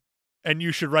man, and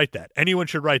you should write that. Anyone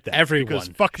should write that. Everyone because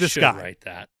fuck this should guy. write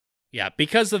that. Yeah,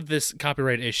 because of this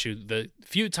copyright issue, the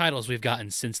few titles we've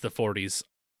gotten since the 40s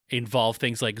involve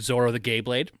things like Zorro the Gay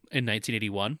Blade in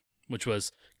 1981, which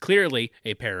was clearly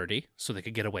a parody, so they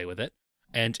could get away with it.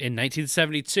 And in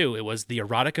 1972, it was The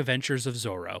Erotic Adventures of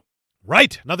Zorro.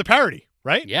 Right. Another parody,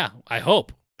 right? Yeah, I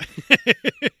hope.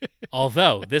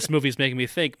 Although, this movie's making me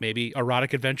think maybe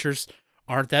erotic adventures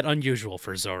aren't that unusual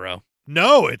for Zorro.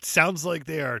 No, it sounds like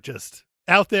they are just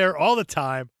out there all the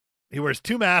time. He wears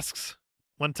two masks,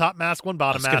 one top mask, one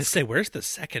bottom mask. I was going to say, where's the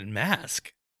second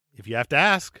mask? If you have to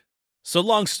ask. So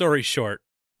long story short,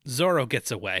 Zorro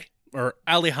gets away, or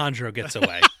Alejandro gets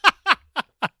away.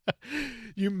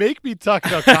 You make me talk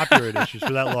about copyright issues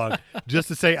for that long just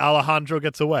to say Alejandro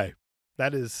gets away.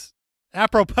 That is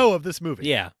apropos of this movie.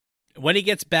 Yeah. When he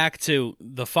gets back to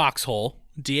the foxhole,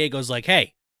 Diego's like,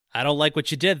 hey, I don't like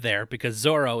what you did there, because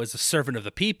Zorro is a servant of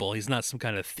the people. He's not some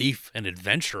kind of thief and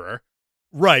adventurer.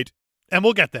 Right. And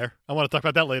we'll get there. I want to talk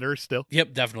about that later still.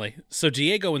 Yep, definitely. So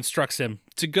Diego instructs him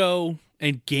to go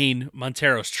and gain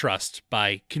Montero's trust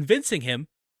by convincing him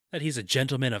that he's a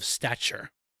gentleman of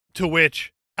stature. To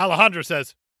which Alejandro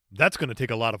says, that's going to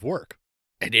take a lot of work.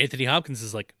 And Anthony Hopkins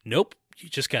is like, nope, you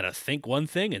just got to think one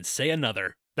thing and say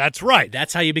another. That's right.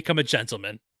 That's how you become a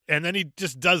gentleman. And then he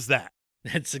just does that.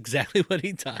 That's exactly what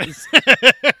he does.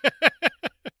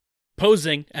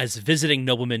 Posing as visiting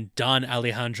nobleman Don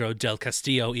Alejandro del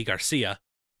Castillo y Garcia,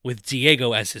 with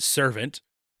Diego as his servant,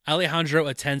 Alejandro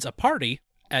attends a party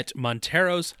at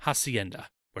Montero's hacienda,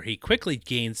 where he quickly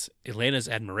gains Elena's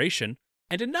admiration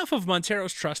and enough of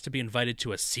Montero's trust to be invited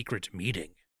to a secret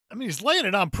meeting. I mean, he's laying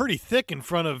it on pretty thick in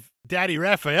front of Daddy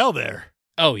Raphael there.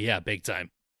 Oh, yeah, big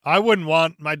time. I wouldn't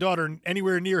want my daughter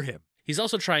anywhere near him. He's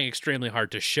also trying extremely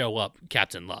hard to show up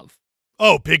Captain Love.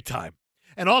 Oh, big time.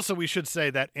 And also, we should say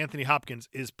that Anthony Hopkins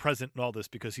is present in all this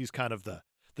because he's kind of the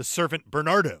servant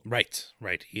Bernardo. Right.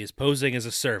 He is posing as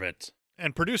a servant.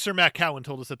 And producer Matt Cowan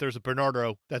told us that there's a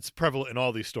Bernardo that's prevalent in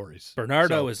all these stories.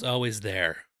 Bernardo is always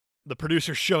there. The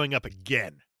producer's showing up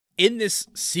again. In this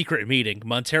secret meeting,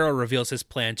 Montero reveals his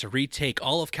plan to retake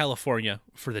all of California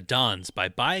for the Dons by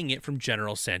buying it from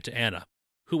General Santa Anna,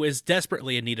 who is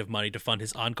desperately in need of money to fund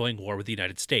his ongoing war with the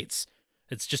United States.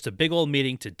 It's just a big old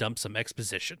meeting to dump some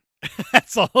exposition.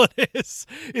 That's all it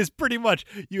is pretty much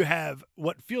you have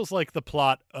what feels like the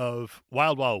plot of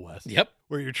Wild Wild West. Yep.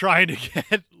 Where you're trying to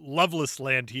get Loveless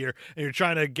Land here, and you're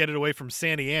trying to get it away from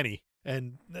Sandy Annie.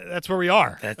 And that's where we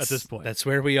are at this point. That's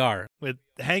where we are. With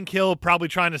Hank Hill probably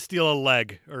trying to steal a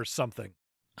leg or something.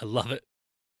 I love it.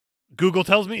 Google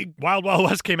tells me Wild Wild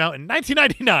West came out in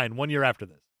 1999, 1 year after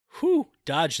this. Whew,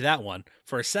 dodged that one.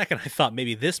 For a second, I thought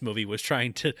maybe this movie was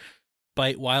trying to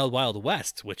bite Wild Wild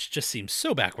West, which just seems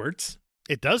so backwards.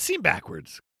 It does seem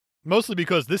backwards. Mostly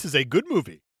because this is a good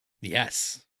movie.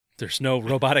 Yes. There's no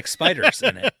robotic spiders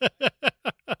in it.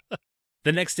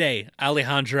 The next day,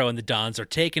 Alejandro and the Dons are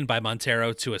taken by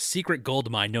Montero to a secret gold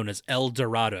mine known as El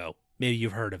Dorado. Maybe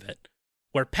you've heard of it.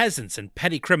 Where peasants and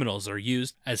petty criminals are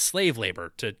used as slave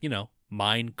labor to,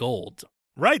 mine gold.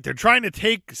 Right. They're trying to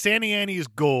take Sandy Annie's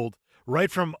gold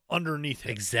right from underneath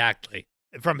him. Exactly.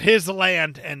 From his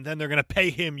land, and then they're going to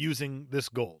pay him using this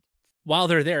gold. While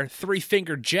they're there,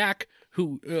 Three-Fingered Jack,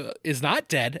 who is not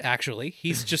dead, actually,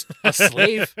 he's just a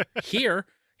slave here.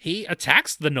 He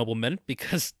attacks the nobleman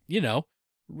because,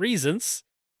 reasons.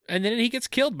 And then he gets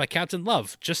killed by Captain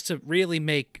Love just to really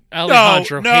make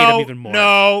Alejandro hate him even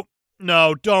more.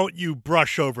 No, don't you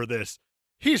brush over this.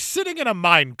 He's sitting in a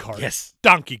minecart. Yes.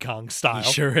 Donkey Kong style.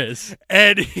 He sure is.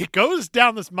 And he goes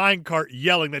down this minecart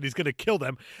yelling that he's going to kill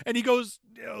them. And he goes,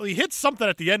 he hits something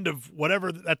at the end of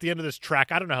this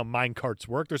track. I don't know how minecarts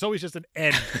work. There's always just an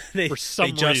end for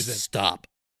some reason. They just stop.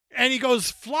 And he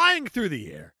goes flying through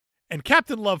the air. And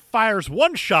Captain Love fires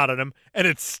one shot at him, and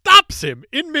it stops him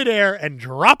in midair and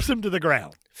drops him to the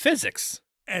ground. Physics.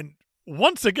 And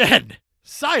once again,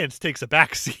 science takes a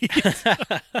backseat.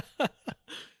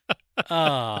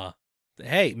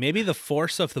 Hey, maybe the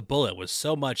force of the bullet was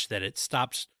so much that it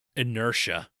stopped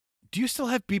inertia. Do you still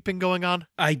have beeping going on?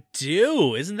 I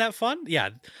do. Isn't that fun?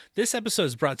 Yeah. This episode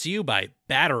is brought to you by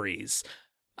batteries.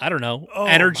 I don't know.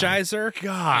 Energizer.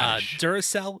 Gosh.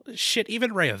 Duracell. Shit,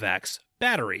 even Rayovacs.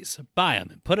 Batteries. Buy them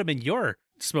and put them in your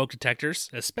smoke detectors,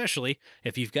 especially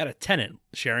if you've got a tenant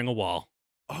sharing a wall.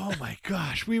 Oh my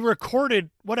gosh. We recorded,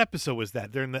 what episode was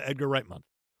that during the Edgar Wright month?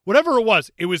 Whatever it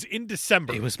was in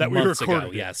December. It was that months we recorded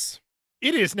ago, yes.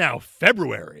 It is now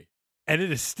February, and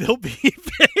it is still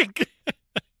beeping.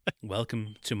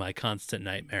 Welcome to my constant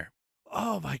nightmare.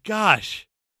 Oh my gosh.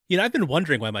 I've been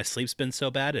wondering why my sleep's been so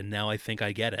bad, and now I think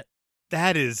I get it.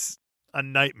 That is a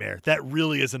nightmare. That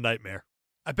really is a nightmare.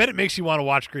 I bet it makes you want to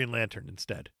watch Green Lantern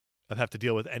instead of have to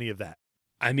deal with any of that.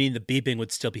 I mean, the beeping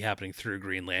would still be happening through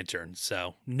Green Lantern,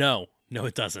 so no,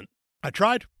 it doesn't. I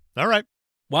tried. All right.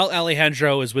 While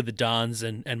Alejandro is with the Dons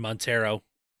and Montero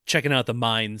checking out the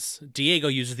mines, Diego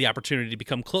uses the opportunity to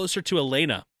become closer to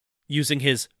Elena. Using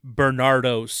his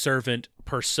Bernardo servant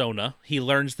persona, he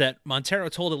learns that Montero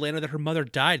told Elena that her mother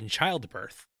died in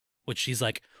childbirth, which she's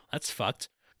like, that's fucked,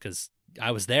 because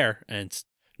I was there, and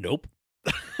nope.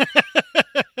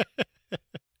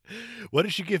 What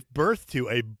did she give birth to?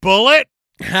 A bullet?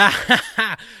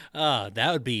 That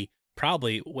would be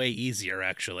probably way easier,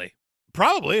 actually.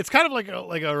 Probably. It's kind of like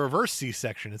a reverse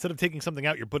C-section. Instead of taking something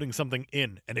out, you're putting something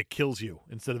in, and it kills you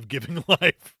instead of giving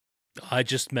life. I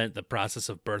just meant the process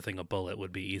of birthing a bullet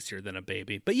would be easier than a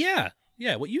baby. But yeah,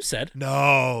 what you said.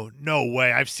 No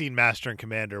way. I've seen Master and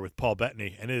Commander with Paul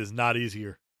Bettany, and it is not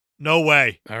easier. No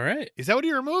way. All right. Is that what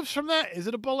he removes from that? Is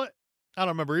it a bullet? I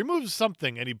don't remember. He removes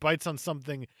something, and he bites on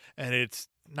something, and it's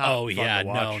not fun to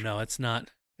watch. No, it's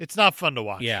not. It's not fun to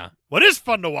watch. Yeah. What is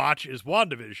fun to watch is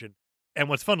WandaVision. And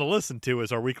what's fun to listen to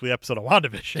is our weekly episode of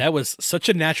WandaVision. That was such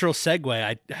a natural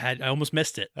segue. I almost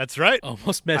missed it. That's right.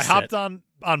 Almost missed it. I hopped on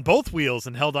both wheels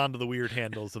and held on to the weird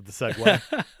handles of the segue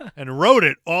and rode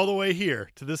it all the way here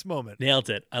to this moment. Nailed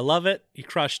it. I love it. You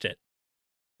crushed it.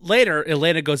 Later,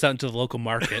 Elena goes out into the local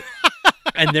market,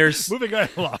 and there's moving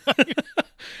right along.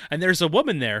 And there's a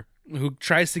woman there who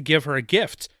tries to give her a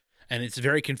gift, And it's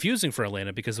very confusing for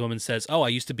Elena because the woman says, "Oh, I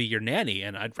used to be your nanny,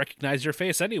 and I'd recognize your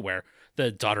face anywhere."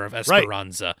 The daughter of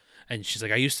Esperanza. Right. And she's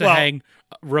like, "I used to hang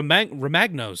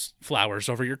Romagno's flowers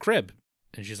over your crib."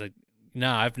 And she's like,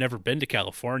 "No, I've never been to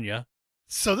California."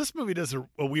 So this movie does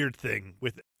a weird thing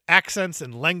with accents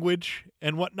and language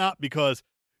and whatnot, because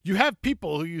you have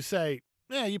people who you say,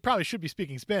 "Yeah, you probably should be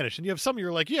speaking Spanish," and you have some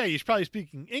you're like, "Yeah, you should probably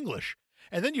speaking English."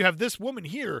 And then you have this woman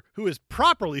here who is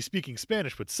properly speaking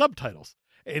Spanish with subtitles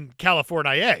in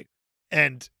California,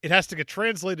 and it has to get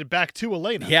translated back to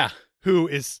Elena. Yeah, who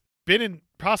is been in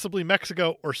possibly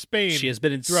Mexico or Spain. She has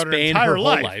been in throughout Spain her entire whole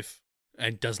life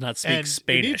and does not speak and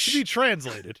Spanish. It needs to be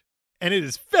translated, and it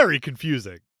is very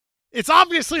confusing. It's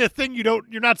obviously a thing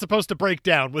you're not supposed to break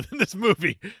down within this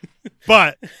movie,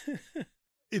 but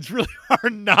it's really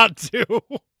hard not to.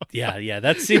 Yeah,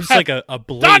 that seems like a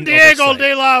blatant Don Diego oversight.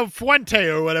 de la Fuente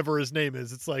or whatever his name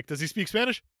is. It's like, does he speak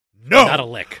Spanish? No, not a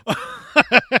lick.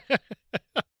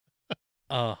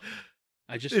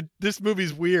 This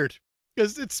movie's weird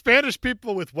because it's Spanish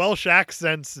people with Welsh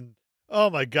accents, and oh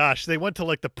my gosh, they went to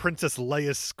like the Princess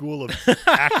Leia's school of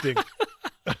acting.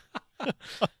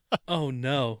 Oh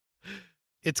no.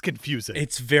 It's confusing.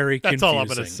 It's very confusing. That's all I'm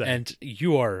going to say. And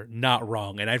you are not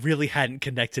wrong. And I really hadn't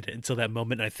connected it until that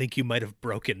moment. And I think you might have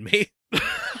broken me.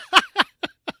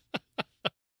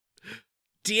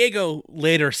 Diego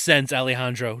later sends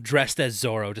Alejandro, dressed as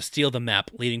Zorro, to steal the map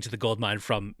leading to the gold mine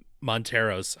from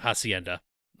Montero's hacienda.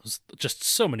 There's just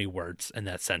so many words in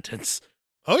that sentence.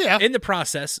 Oh, yeah. In the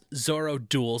process, Zorro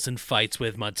duels and fights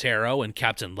with Montero and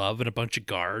Captain Love and a bunch of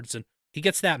guards, and he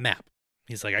gets that map.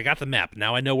 He's like, "I got the map.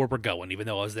 Now I know where we're going, even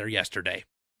though I was there yesterday."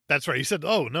 That's right. He said,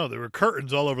 "Oh, no, there were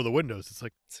curtains all over the windows." It's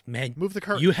like, man, move the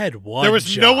curtain. You had one There was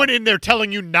job. no one in there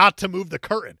telling you not to move the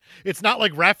curtain. It's not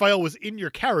like Raphael was in your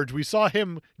carriage. We saw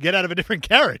him get out of a different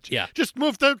carriage. Yeah. Just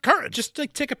move the curtain. Just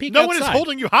like take a peek No outside. one is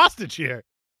holding you hostage here.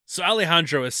 So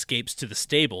Alejandro escapes to the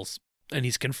stables, and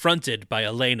he's confronted by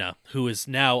Elena, who is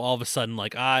now all of a sudden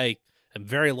like, "I am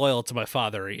very loyal to my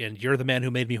father, and you're the man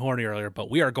who made me horny earlier, but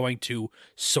we are going to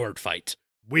sword fight."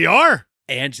 We are.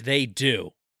 And they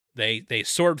do. They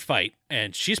sword fight,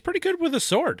 and she's pretty good with a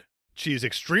sword. She's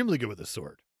extremely good with a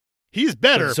sword. He's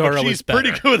better, but Zorro she's is better.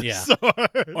 pretty good with Yeah. a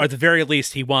sword. Or at the very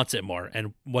least, he wants it more.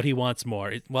 And what he wants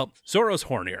more, Zorro's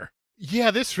hornier.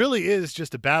 Yeah, this really is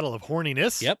just a battle of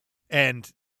horniness. Yep. And,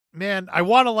 man, I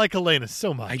want to like Elena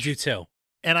so much. I do too.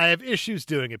 And I have issues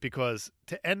doing it because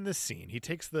to end this scene, he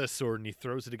takes the sword and he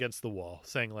throws it against the wall,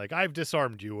 saying, like, "I've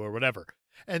disarmed you," or whatever.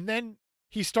 And then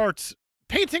he starts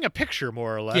painting a picture,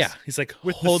 more or less. Yeah, he's like,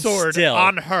 with hold the sword still.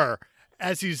 on her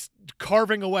as he's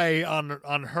carving away on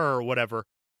her or whatever.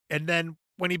 And then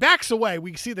when he backs away,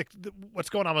 we see what's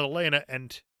going on with Elena,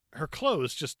 and her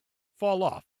clothes just fall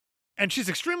off. And she's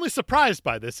extremely surprised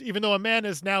by this, even though a man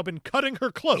has now been cutting her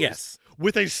clothes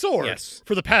with a sword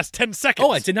for the past 10 seconds.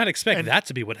 Oh, I did not expect that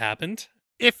to be what happened.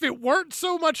 If it weren't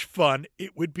so much fun,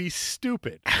 it would be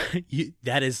stupid.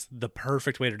 That is the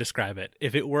perfect way to describe it.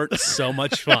 If it weren't so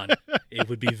much fun, it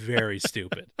would be very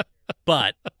stupid.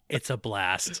 But it's a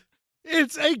blast.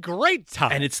 It's a great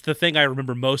time. And it's the thing I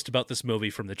remember most about this movie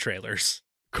from the trailers.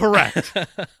 Correct.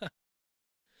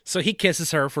 So he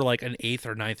kisses her for like an 8th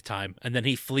or 9th time, and then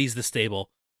he flees the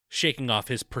stable, shaking off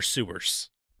his pursuers.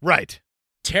 Right.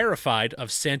 Terrified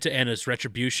of Santa Anna's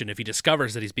retribution if he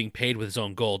discovers that he's being paid with his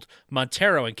own gold,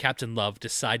 Montero and Captain Love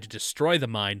decide to destroy the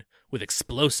mine with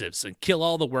explosives and kill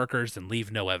all the workers and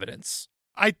leave no evidence.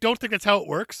 I don't think that's how it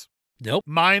works. Nope.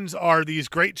 Mines are these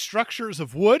great structures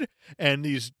of wood and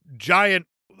these giant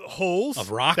holes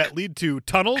of rock that lead to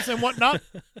tunnels and whatnot.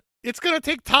 It's going to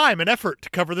take time and effort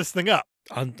to cover this thing up.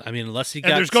 Unless you got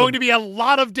there's going to be a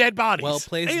lot of dead bodies.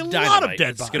 Well-placed dynamite. lot of dead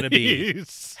it's bodies. going to be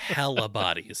hella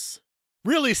bodies.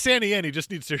 Really, Sandy Annie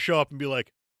just needs to show up and be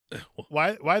like,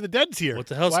 why are the deads here? What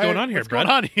the hell's going on here, bro? What's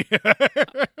going on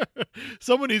here?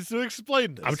 Someone needs to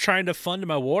explain this. I'm trying to fund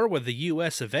my war with the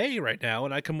U.S. of A. right now,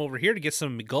 and I come over here to get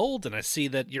some gold, and I see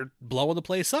that you're blowing the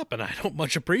place up, and I don't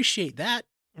much appreciate that.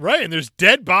 Right, and there's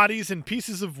dead bodies and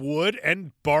pieces of wood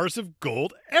and bars of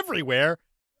gold everywhere.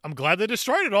 I'm glad they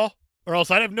destroyed it all, or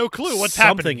else I'd have no clue what's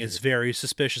happening. Something is very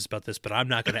suspicious about this, but I'm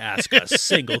not going to ask a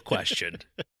single question.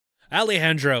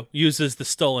 Alejandro uses the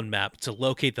stolen map to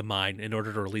locate the mine in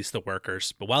order to release the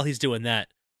workers, but while he's doing that,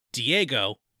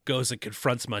 Diego goes and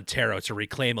confronts Montero to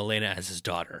reclaim Elena as his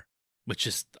daughter, which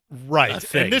is right. a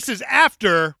thing. And this is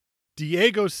after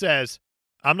Diego says,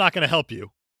 "I'm not going to help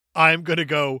you. I'm going to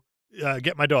go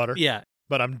get my daughter. Yeah.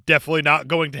 But I'm definitely not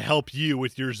going to help you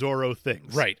with your Zorro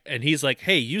things." Right. And he's like,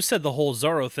 "Hey, you said the whole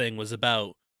Zorro thing was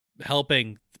about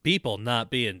helping people, not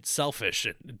being selfish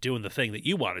and doing the thing that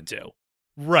you want to do."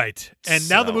 Right. And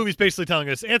now the So- movie's basically telling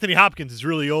us Anthony Hopkins is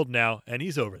really old now, and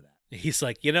he's over that. He's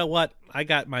like, you know what? I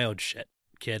got my own shit,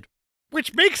 kid.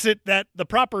 Which makes it that the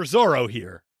proper Zorro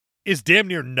here is damn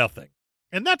near nothing.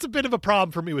 And that's a bit of a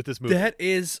problem for me with this movie. That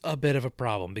is a bit of a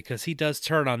problem because he does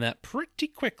turn on that pretty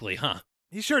quickly, huh?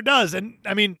 He sure does. And,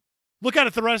 I mean, look at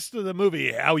it the rest of the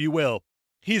movie how you will.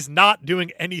 He's not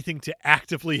doing anything to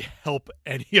actively help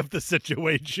any of the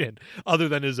situation other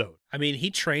than his own. I mean, he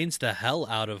trains the hell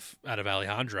out of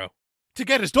Alejandro. To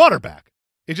get his daughter back.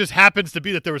 It just happens to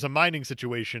be that there was a mining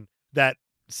situation that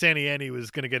Sandy Annie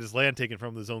was going to get his land taken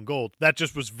from his own gold. That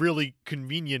just was really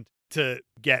convenient to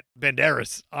get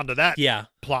Banderas onto that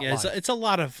plot line. It's a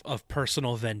lot of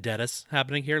personal vendettas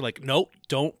happening here. Like, nope,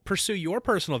 don't pursue your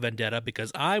personal vendetta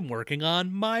because I'm working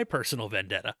on my personal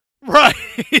vendetta. Right.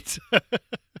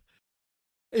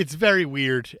 It's very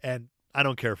weird, and I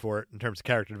don't care for it in terms of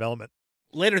character development.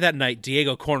 Later that night,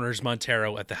 Diego corners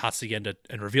Montero at the hacienda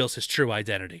and reveals his true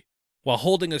identity. While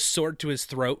holding a sword to his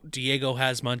throat, Diego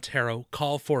has Montero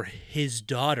call for his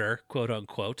daughter, quote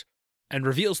unquote, and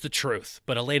reveals the truth.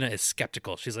 But Elena is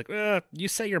skeptical. She's like, you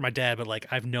say you're my dad, but like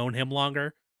I've known him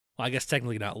longer. Well, I guess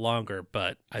technically not longer,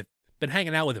 but I've been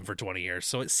hanging out with him for 20 years,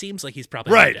 so it seems like he's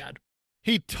probably my dad.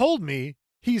 He told me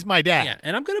he's my dad. Yeah,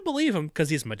 and I'm going to believe him because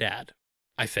he's my dad,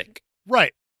 I think.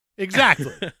 Right.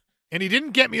 Exactly. And he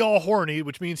didn't get me all horny,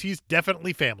 which means he's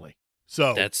definitely family.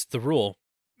 So That's the rule.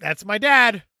 that's my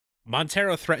dad.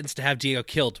 Montero threatens to have Diego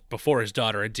killed before his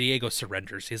daughter, and Diego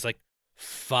surrenders. He's like,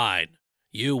 fine,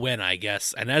 you win, I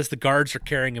guess. And as the guards are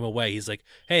carrying him away, he's like,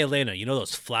 hey, Elena, you know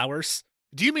those flowers?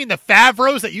 Do you mean the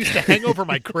Favros that used to hang over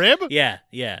my crib? Yeah,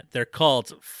 they're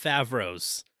called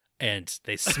Favros, and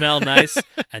they smell nice,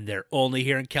 and they're only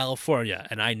here in California,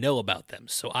 and I know about them,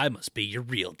 so I must be your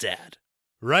real dad.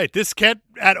 Right. This can't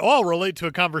at all relate to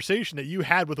a conversation that you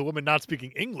had with a woman not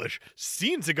speaking English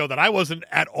scenes ago that I wasn't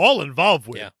at all involved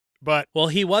with. Yeah. But Well,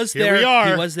 he was Here there. we are.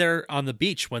 He was there on the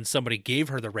beach when somebody gave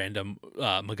her the random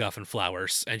MacGuffin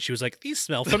flowers, and she was like, "These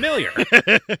smell familiar."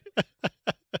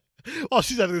 well,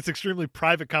 she's having this extremely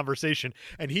private conversation,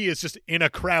 and he is just in a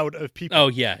crowd of people. Oh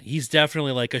yeah, he's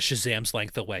definitely like a Shazam's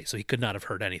length away, so he could not have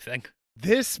heard anything.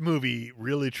 This movie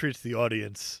really treats the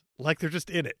audience like they're just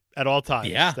in it at all times.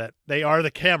 Yeah. That they are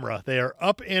the camera. They are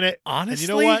up in it. Honestly, And you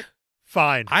know what?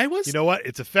 Fine. I was. You know what?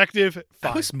 It's effective.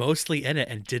 Fine. I was mostly in it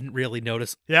and didn't really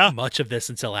notice Yeah. much of this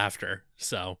until after.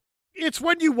 So It's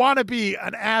when you want to be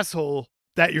an asshole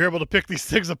that you're able to pick these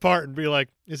things apart and be like,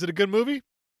 is it a good movie?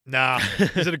 Nah.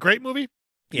 Is it a great movie?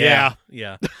 yeah.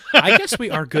 I guess we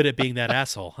are good at being that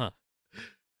asshole, huh?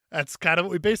 That's kind of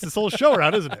what we base this whole show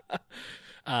around, isn't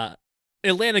it?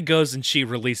 Atlanta goes and she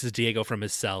releases Diego from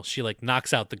his cell. She like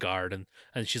knocks out the guard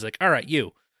and she's like, "All right,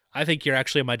 you. I think you're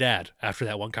actually my dad after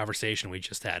that one conversation we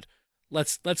just had.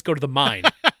 Let's go to the mine."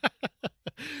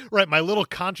 Right. My little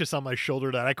conscience on my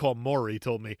shoulder that I call Maury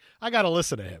told me, I got to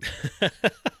listen to him.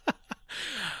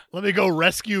 Let me go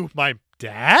rescue my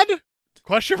dad?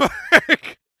 Question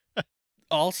mark.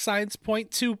 All signs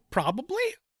point to probably.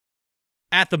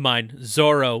 At the mine,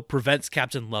 Zorro prevents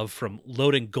Captain Love from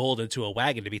loading gold into a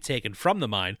wagon to be taken from the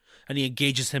mine, and he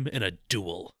engages him in a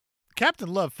duel. Captain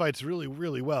Love fights really,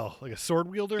 really well, like a sword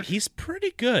wielder. He's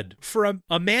pretty good for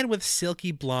a man with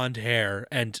silky blonde hair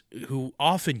and who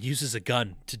often uses a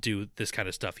gun to do this kind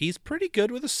of stuff. He's pretty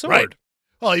good with a sword. Right.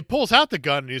 Well, he pulls out the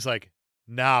gun and he's like,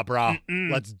 nah, brah,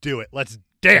 let's do it. Let's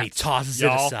dance. And he tosses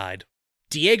y'all. it aside.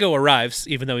 Diego arrives,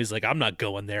 even though he's like, I'm not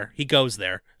going there. He goes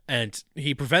there, and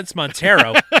he prevents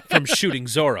Montero from shooting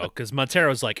Zorro, because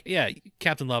Montero's like, yeah,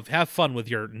 Captain Love, have fun with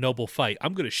your noble fight.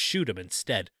 I'm going to shoot him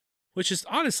instead, which is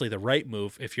honestly the right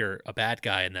move if you're a bad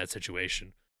guy in that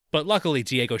situation. But luckily,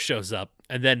 Diego shows up,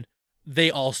 and then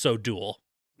they also duel.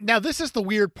 Now, this is the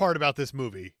weird part about this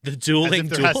movie. The dueling As if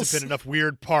there duels? hasn't been enough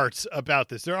weird parts about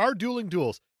this. There are dueling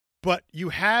duels, but you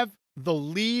have the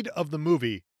lead of the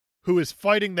movie who is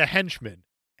fighting the henchman,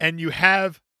 and you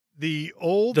have the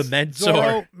old The mentor.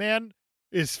 Zorro man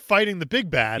is fighting the big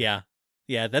bad.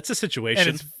 Yeah, that's a situation.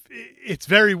 And it's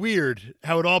very weird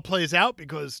how it all plays out,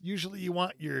 because usually you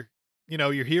want your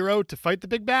hero to fight the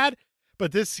big bad,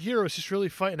 but this hero is just really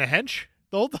fighting a hench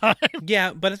the whole time.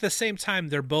 Yeah, but at the same time,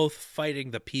 they're both fighting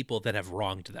the people that have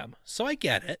wronged them. So I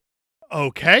get it.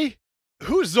 Okay.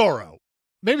 Who's Zorro?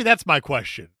 Maybe that's my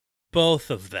question.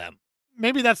 Both of them.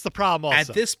 Maybe that's the problem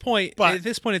also. At this point,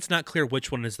 it's not clear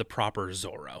which one is the proper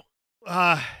Zorro.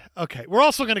 Okay. We're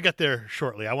also going to get there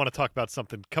shortly. I want to talk about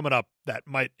something coming up that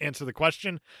might answer the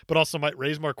question, but also might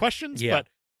raise more questions. Yeah. But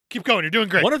keep going. You're doing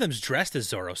great. One of them's dressed as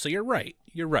Zorro, so you're right.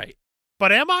 You're right.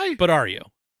 But am I? But are you?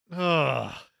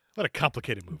 Well, What a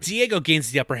complicated movie. Diego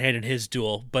gains the upper hand in his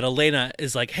duel, but Elena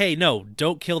is like, hey, no,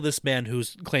 don't kill this man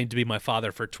who's claimed to be my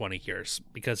father for 20 years.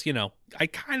 Because, I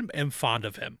kind of am fond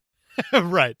of him.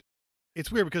 Right.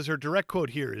 It's weird because her direct quote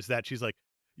here is that she's like,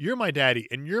 you're my daddy,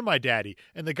 and you're my daddy,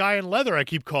 and the guy in leather I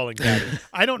keep calling daddy.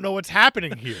 I don't know what's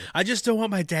happening here. I just don't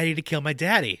want my daddy to kill my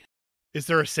daddy. Is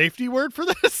there a safety word for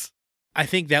this? I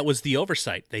think that was the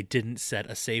oversight. They didn't set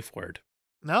a safe word.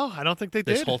 No, I don't think they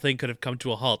did. This whole thing could have come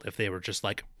to a halt if they were just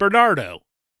like, Bernardo.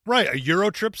 Right, a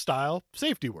Eurotrip style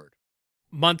safety word.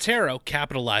 Montero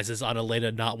capitalizes on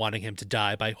Elena not wanting him to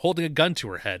die by holding a gun to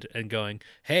her head and going,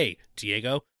 hey,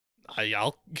 Diego,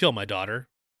 I'll kill my daughter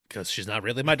because she's not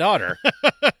really my daughter.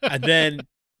 And then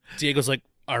Diego's like,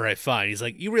 all right, fine. He's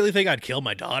like, you really think I'd kill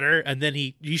my daughter? And then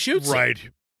he shoots him. Right.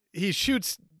 He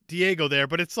shoots Diego there,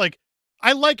 but it's like,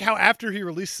 I like how after he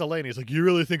released Selene, he's like, you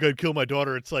really think I'd kill my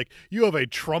daughter? It's like, you have a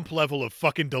Trump level of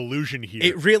fucking delusion here.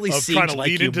 It really of seems trying to like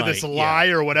lead you into this might, lie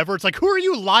or whatever. It's like, who are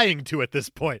you lying to at this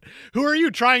point? Who are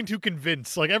you trying to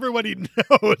convince? Like, everybody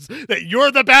knows that you're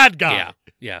the bad guy.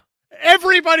 Yeah.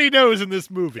 Everybody knows in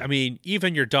this movie. I mean,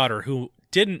 even your daughter who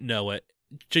didn't know it,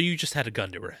 you just had a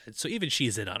gun to her head. So even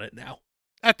she's in on it now.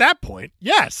 At that point,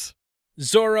 yes.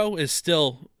 Zorro is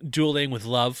still dueling with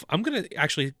love. I'm going to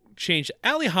actually change.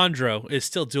 Alejandro is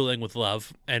still dueling with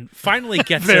love and finally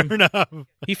gets Fair him. enough.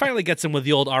 He finally gets him with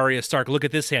the old Arya Stark, look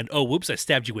at this hand. Oh, whoops, I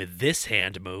stabbed you with this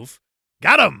hand move.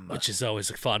 Got him. Which is always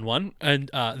a fun one.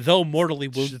 And though mortally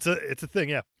wounded. It's a thing,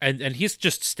 yeah. And he's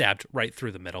just stabbed right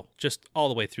through the middle, just all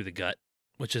the way through the gut,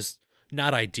 which is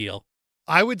not ideal.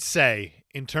 I would say,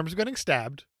 in terms of getting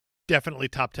stabbed, definitely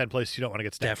top 10 places you don't want to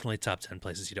get stabbed. Definitely top 10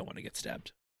 places you don't want to get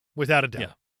stabbed. Without a doubt.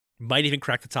 Yeah. Might even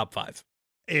crack the top 5.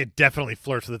 It definitely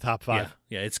flirts with the top 5.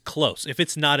 Yeah, it's close. If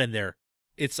it's not in there,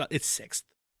 it's 6th.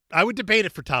 I would debate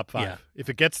it for top 5. Yeah. If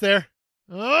it gets there,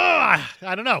 I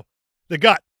don't know. The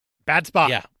gut, bad spot.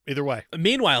 Yeah. Either way.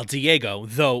 Meanwhile, Diego,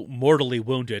 though mortally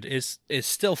wounded, is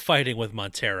still fighting with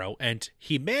Montero, and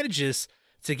he manages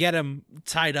to get him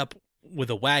tied up with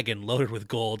a wagon loaded with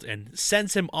gold and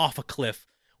sends him off a cliff,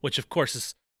 which of course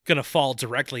is going to fall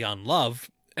directly on Love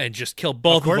and just kill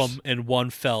both of them in one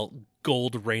fell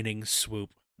gold raining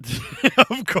swoop.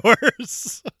 Of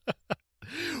course.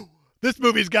 This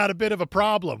movie's got a bit of a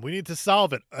problem. We need to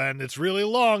solve it. And it's really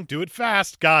long. Do it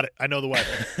fast. Got it. I know the way.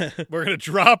 We're going to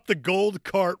drop the gold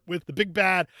cart with the big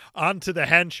bad onto the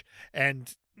hench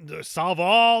and solve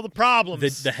all the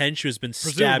problems. The hench who's been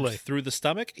stabbed through the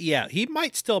stomach? Yeah, he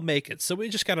might still make it. So we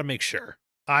just got to make sure.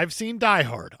 I've seen Die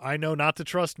Hard. I know not to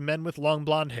trust men with long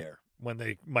blonde hair when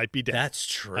they might be dead. That's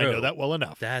true. I know that well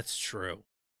enough. That's true.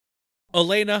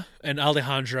 Elena and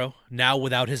Alejandro, now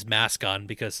without his mask on,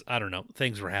 because, I don't know,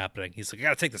 things were happening. He's like, I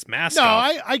gotta take this mask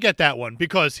off. No, I get that one,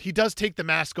 because he does take the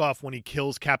mask off when he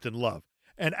kills Captain Love.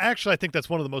 And actually, I think that's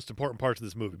one of the most important parts of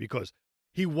this movie, because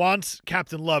he wants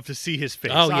Captain Love to see his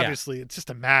face. Oh, yeah. Obviously, it's just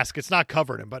a mask. It's not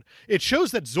covering him, but it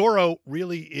shows that Zorro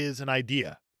really is an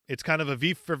idea. It's kind of a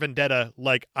V for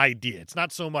Vendetta-like idea. It's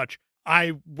not so much,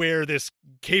 I wear this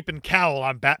cape and cowl,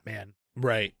 I'm Batman.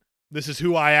 Right. This is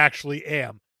who I actually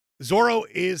am. Zorro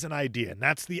is an idea, and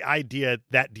that's the idea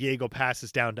that Diego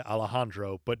passes down to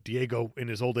Alejandro, but Diego, in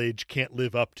his old age, can't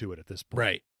live up to it at this point.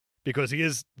 Right. Because he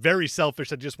is very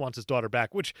selfish and just wants his daughter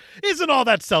back, which isn't all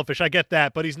that selfish, I get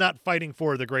that, but he's not fighting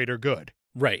for the greater good.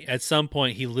 Right. At some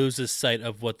point, he loses sight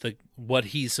of what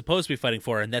he's supposed to be fighting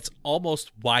for, and that's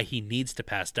almost why he needs to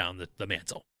pass down the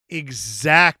mantle.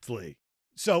 Exactly.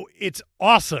 So it's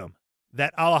awesome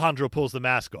that Alejandro pulls the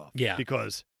mask off. Yeah.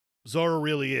 Because Zorro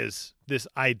really is this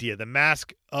idea. The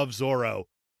mask of Zorro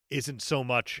isn't so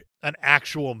much an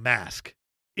actual mask.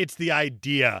 It's the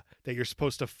idea that you're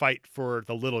supposed to fight for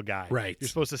the little guy. Right. You're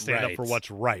supposed to stand up for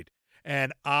what's right.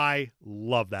 And I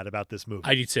love that about this movie.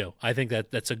 I do too. I think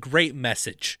that's a great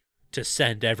message to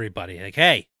send everybody. Like,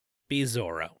 hey, be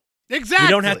Zorro. Exactly.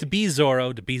 You don't have to be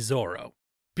Zorro to be Zorro.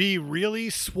 Be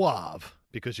really suave,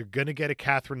 because you're going to get a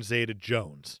Catherine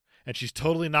Zeta-Jones. And she's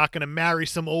totally not going to marry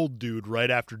some old dude right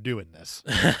after doing this.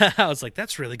 I was like,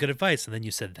 that's really good advice. And then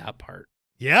you said that part.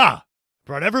 Yeah.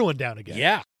 Brought everyone down again.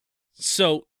 Yeah.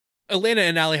 So Elena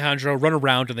and Alejandro run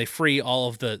around and they free all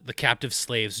of the captive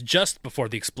slaves just before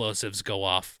the explosives go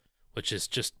off, which is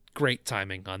just great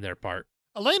timing on their part.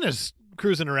 Elena's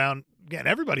cruising around getting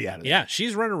everybody out of there. Yeah,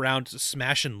 she's running around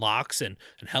smashing locks and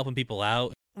helping people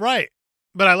out. Right.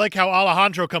 But I like how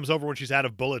Alejandro comes over when she's out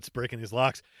of bullets breaking these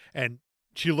locks, and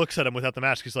she looks at him without the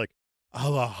mask. He's like,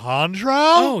 Alejandro?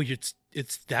 Oh,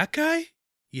 it's that guy?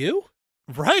 You?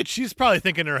 Right. She's probably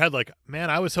thinking in her head like, man,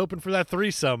 I was hoping for that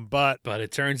threesome, but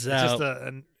it turns it's out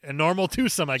just a normal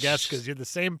twosome, I guess, because you're the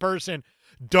same person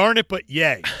Darn it, but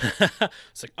yay.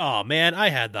 It's like, oh man, I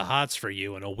had the hots for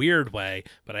you in a weird way,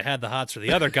 but I had the hots for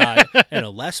the other guy in a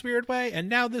less weird way, and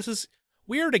now this is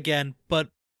weird again, but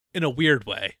in a weird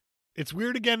way. It's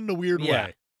weird again in a weird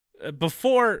way.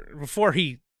 Before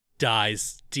he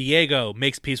dies, Diego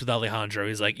makes peace with Alejandro.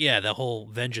 He's like, yeah, the whole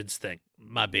vengeance thing,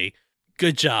 might be.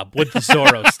 Good job with the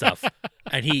Zorro stuff.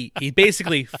 And he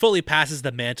basically fully passes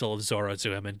the mantle of Zorro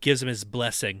to him and gives him his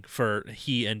blessing for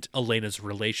he and Elena's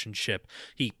relationship.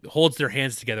 He holds their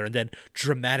hands together and then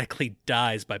dramatically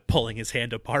dies by pulling his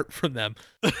hand apart from them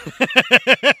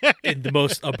in the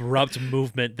most abrupt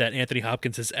movement that Anthony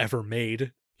Hopkins has ever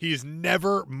made. He's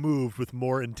never moved with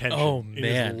more intention in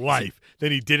his life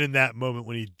than he did in that moment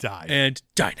when he died. And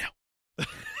die now.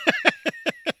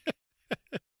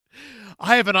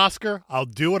 I have an Oscar. I'll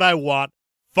do what I want.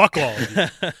 Fuck all of you.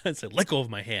 It's a let go of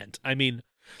my hand. I mean,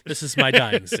 this is my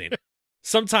dying scene.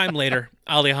 Sometime later,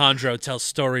 Alejandro tells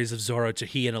stories of Zorro to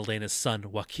he and Elena's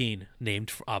son, Joaquin,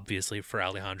 named obviously for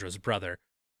Alejandro's brother.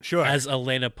 Sure. As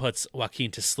Elena puts Joaquin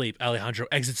to sleep, Alejandro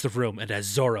exits the room, and as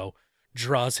Zorro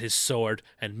draws his sword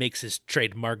and makes his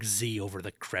trademark Z over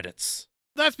the credits.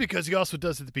 That's because he also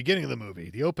does at the beginning of the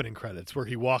movie, the opening credits, where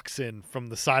he walks in from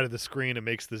the side of the screen and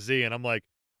makes the Z, and I'm like,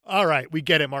 all right, we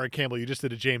get it, Mark Campbell. You just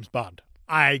did a James Bond.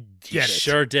 I get it.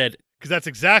 Sure did. Because that's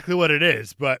exactly what it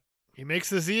is, but he makes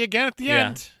the Z again at the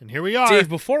end, and here we are. Dave,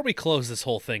 before we close this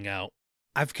whole thing out,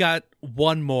 I've got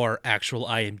one more actual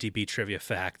IMDb trivia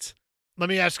fact. Let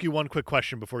me ask you one quick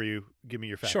question before you give me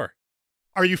your fact. Sure.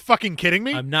 Are you fucking kidding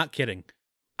me? I'm not kidding.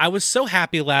 I was so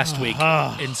happy last week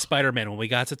in Spider-Man when we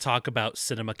got to talk about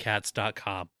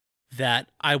cinemacats.com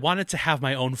that I wanted to have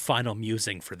my own final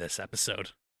musing for this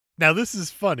episode. Now, this is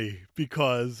funny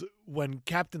because when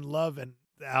Captain Love and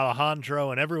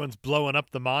Alejandro and everyone's blowing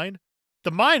up the mine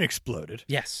exploded.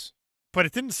 Yes. But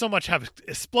it didn't so much have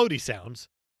explodey sounds.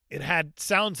 It had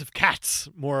sounds of cats,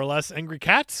 more or less, angry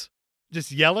cats,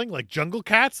 just yelling like jungle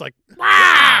cats, like,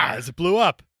 wah, as it blew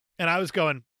up. And I was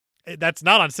going, that's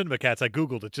not on CinemaCats. I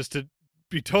Googled it just to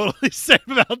be totally safe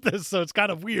about this. So it's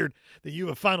kind of weird that you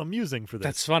have a final musing for this.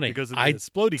 That's funny. Because of the I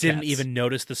explodey didn't cats. even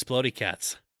notice the splody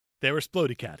cats. They were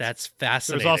explodey cats. That's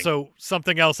fascinating. There's also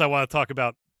something else I want to talk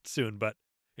about soon, but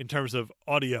in terms of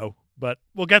audio, but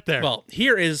we'll get there. Well,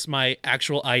 here is my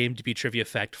actual IMDb trivia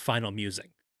fact final musing.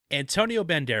 Antonio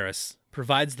Banderas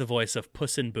provides the voice of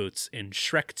Puss in Boots in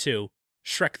Shrek 2,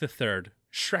 Shrek the Third,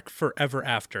 Shrek Forever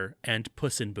After, and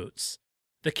Puss in Boots.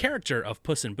 The character of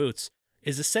Puss in Boots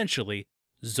is essentially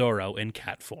Zorro in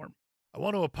cat form. I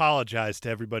want to apologize to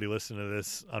everybody listening to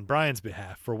this on Brian's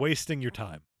behalf for wasting your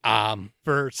time.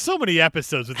 For so many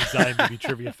episodes with these IMDb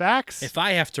trivia facts. If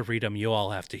I have to read them, you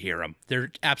all have to hear them.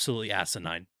 They're absolutely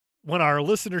asinine. When our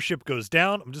listenership goes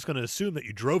down, I'm just going to assume that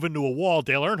you drove into a wall,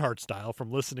 Dale Earnhardt style,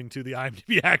 from listening to the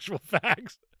IMDb actual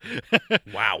facts.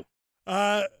 Wow.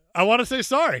 I want to say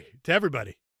sorry to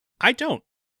everybody. I don't,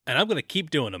 and I'm going to keep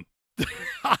doing them.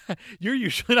 You're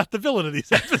usually not the villain of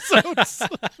these episodes.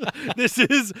 This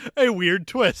is a weird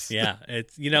twist. Yeah,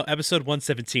 it's episode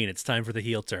 117. It's time for the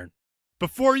heel turn.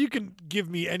 Before you can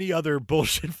give me any other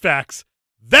bullshit facts,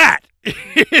 that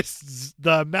is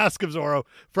The Mask of Zorro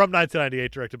from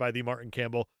 1998, directed by the Martin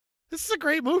Campbell. This is a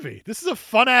great movie. This is a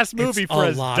fun-ass movie for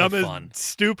as dumb and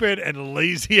stupid and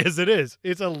lazy as it is.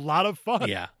 It's a lot of fun.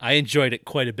 Yeah, I enjoyed it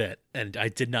quite a bit, and I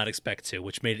did not expect to,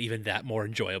 which made it even that more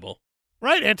enjoyable.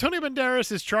 Right, Antonio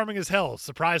Banderas is charming as hell.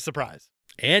 Surprise, surprise.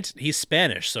 And he's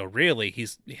Spanish, so really he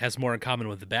has more in common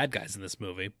with the bad guys in this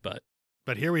movie, but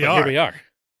here we are. Here we are.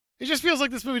 It just feels like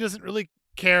this movie doesn't really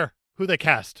care who they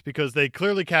cast, because they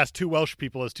clearly cast 2 Welsh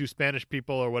people as 2 Spanish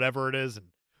people or whatever it is, and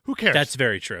who cares? That's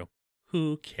very true.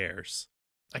 Who cares?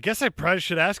 I guess I probably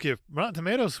should ask you, Rotten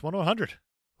Tomatoes, 1 to 100.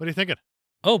 What are you thinking?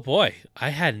 Oh boy, I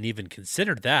hadn't even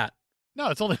considered that. No,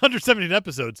 it's only 117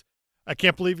 episodes. I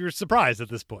can't believe you're surprised at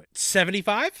this point.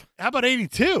 75? How about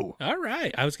 82? All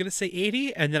right. I was going to say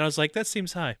 80, and then I was like, that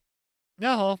seems high.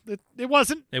 No, it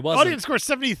wasn't. It wasn't. Audience score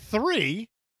 73.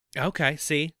 Okay,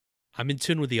 see? I'm in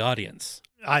tune with the audience.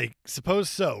 I suppose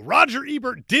so. Roger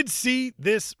Ebert did see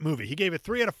this movie. He gave it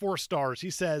 3 out of 4 stars. He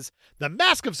says, The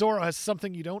Mask of Zorro has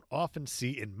something you don't often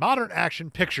see in modern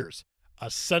action pictures, a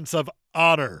sense of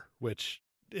honor, which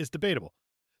is debatable.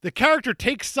 The character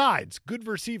takes sides, good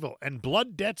versus evil, and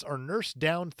blood debts are nursed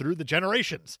down through the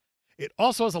generations. It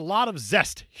also has a lot of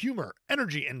zest, humor,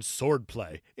 energy, and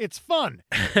swordplay. It's fun,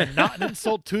 and not an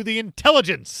insult to the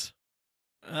intelligence.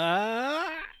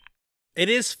 It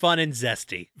is fun and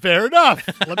zesty. Fair enough.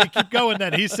 Let me keep going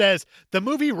then. He says, the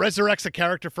movie resurrects a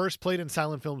character first played in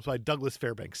silent films by Douglas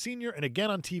Fairbanks Sr. and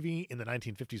again on TV in the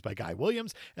 1950s by Guy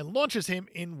Williams, and launches him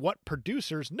in what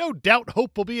producers no doubt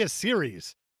hope will be a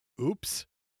series. Oops.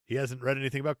 He hasn't read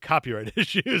anything about copyright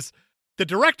issues. The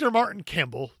director, Martin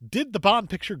Campbell, did the Bond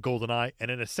picture GoldenEye,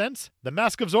 and in a sense, The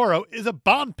Mask of Zorro is a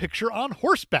Bond picture on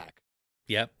horseback.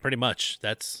 Yep, pretty much.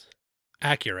 That's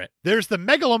accurate. There's the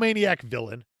megalomaniac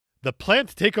villain, the plan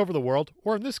to take over the world,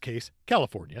 or in this case,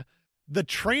 California, the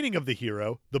training of the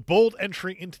hero, the bold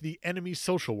entry into the enemy's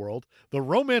social world, the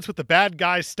romance with the bad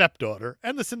guy's stepdaughter,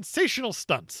 and the sensational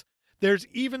stunts. There's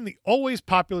even the always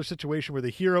popular situation where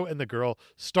the hero and the girl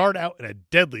start out in a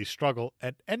deadly struggle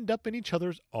and end up in each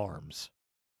other's arms.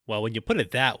 Well, when you put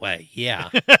it that way, yeah.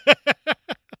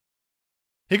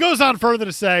 He goes on further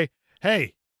to say,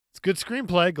 hey, it's good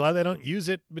screenplay. Glad they don't use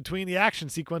it between the action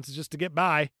sequences just to get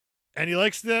by. And he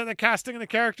likes the casting and the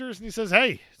characters, and he says,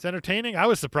 hey, it's entertaining. I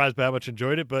was surprised by how much I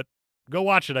enjoyed it, but go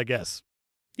watch it, I guess.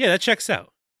 Yeah, that checks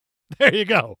out. There you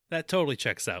go. That totally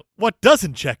checks out. What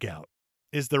doesn't check out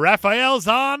is the Raphael's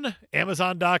on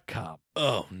Amazon.com.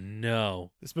 Oh,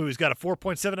 no. This movie's got a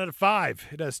 4.7 out of 5.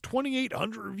 It has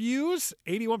 2,800 reviews.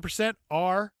 81%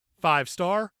 are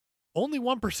 5-star. Only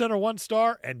 1% are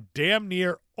 1-star, and damn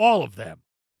near all of them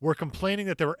were complaining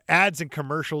that there were ads and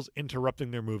commercials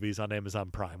interrupting their movies on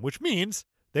Amazon Prime, which means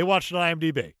they watched it on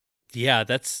IMDb. Yeah,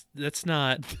 that's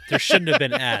not... There shouldn't have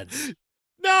been ads.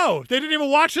 No, they didn't even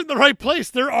watch it in the right place.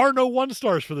 There are no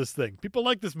 1-stars for this thing. People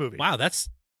like this movie. Wow, that's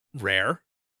rare.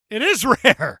 It is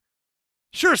rare.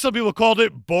 Sure, some people called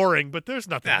it boring, but there's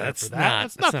nothing there for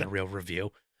that. That's not a real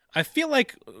review. I feel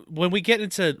like when we get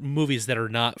into movies that are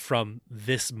not from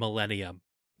this millennium,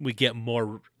 we get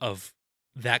more of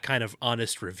that kind of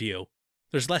honest review.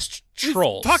 There's less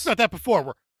trolls. We've talked about that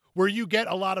before, where you get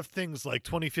a lot of things like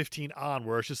 2015 on,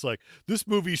 where it's just like, this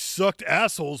movie sucked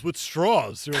assholes with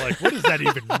straws. You're like, what does that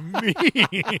even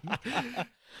mean?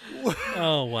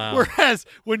 Oh, wow. Whereas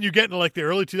when you get into like the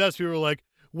early 2000s, people were like,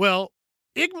 well,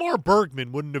 Ingmar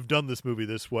Bergman wouldn't have done this movie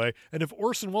this way, and if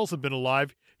Orson Welles had been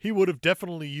alive, he would have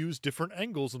definitely used different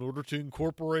angles in order to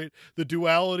incorporate the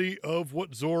duality of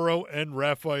what Zorro and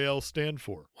Raphael stand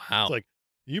for. Wow. It's like,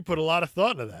 you put a lot of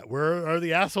thought into that. Where are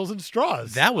the assholes and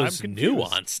straws? That was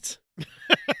nuanced.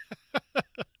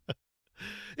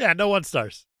 Yeah, no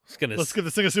 1-stars. Let's give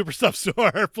this thing a super stuff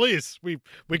store, please. We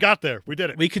got there. We did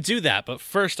it. We could do that, but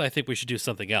first I think we should do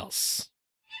something else.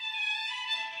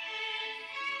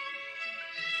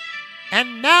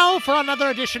 And now for another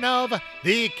edition of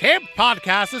the Cape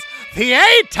Podcast's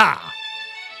Theater.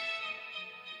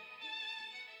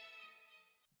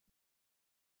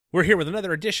 We're here with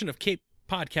another edition of Cape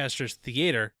Podcasters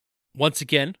Theater. Once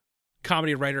again,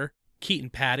 comedy writer Keaton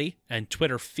Patty and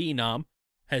Twitter phenom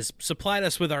has supplied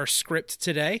us with our script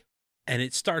today, and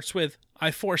it starts with,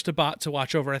 I forced a bot to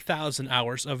watch over 1,000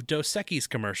 hours of Dos Equis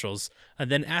commercials and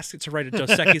then asked it to write a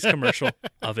Dos Equis commercial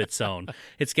of its own.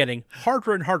 It's getting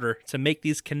harder and harder to make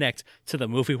these connect to the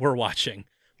movie we're watching,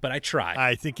 but I try.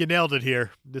 I think you nailed it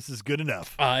here. This is good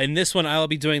enough. In this one, I'll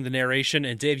be doing the narration,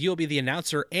 and Dave, you'll be the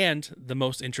announcer and the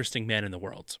most interesting man in the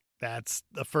world. That's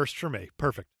the first for me.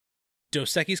 Perfect.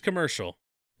 Dos Equis commercial.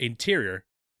 Interior,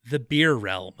 the beer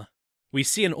realm. We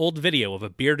see an old video of a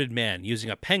bearded man using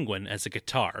a penguin as a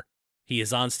guitar. He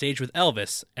is on stage with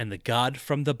Elvis and the God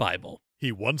from the Bible.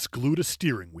 He once glued a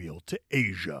steering wheel to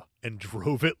Asia and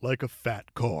drove it like a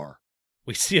fat car.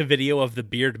 We see a video of the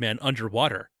beard man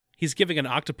underwater. He's giving an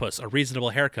octopus a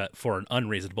reasonable haircut for an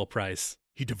unreasonable price.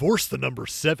 He divorced the number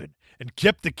 7 and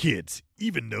kept the kids,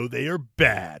 even though they are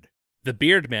bad. The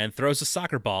beard man throws a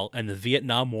soccer ball and the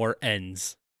Vietnam War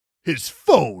ends. His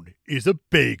phone is a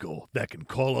bagel that can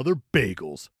call other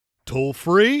bagels. Toll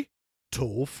free,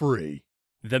 toll free.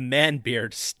 The man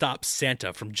beard stops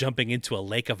Santa from jumping into a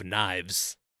lake of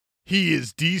knives. He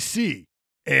is DC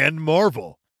and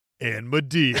Marvel and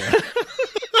Medea.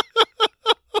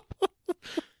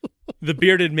 The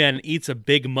bearded man eats a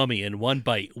big mummy in one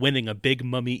bite, winning a big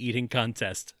mummy eating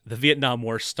contest. The Vietnam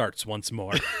War starts once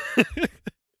more.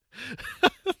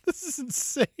 This is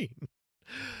insane.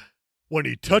 When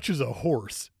he touches a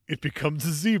horse, it becomes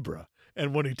a zebra.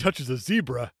 And when he touches a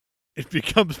zebra, it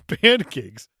becomes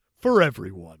pancakes for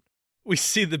everyone. We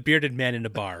see the bearded man in a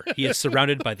bar. He is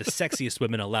surrounded by the sexiest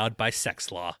women allowed by sex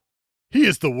law. He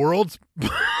is the world's...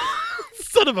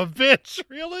 Son of a bitch,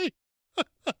 really?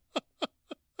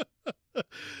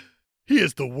 He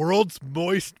is the world's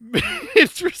moist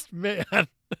interest man.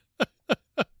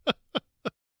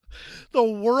 The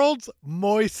world's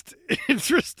moist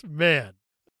interest man.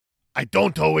 I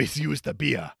don't always use the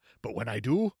beer, but when I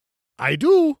do, I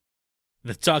do.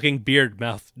 The talking beard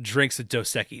mouth drinks a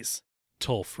Dos Equis.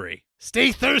 Toll free.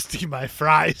 Stay thirsty, my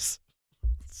fries.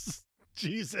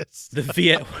 Jesus.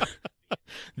 The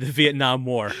Vietnam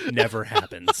War never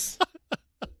happens.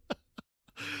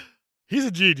 He's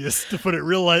a genius, to put it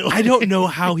real lightly. I don't know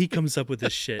how he comes up with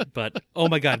this shit, but oh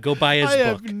my God, go buy his I book.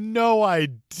 have no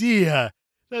idea.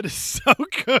 That is so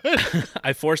good.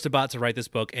 I forced a bot to write this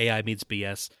book, AI Meets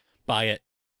BS. Buy it.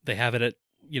 They have it at,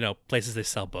 places they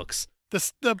sell books.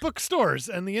 The bookstores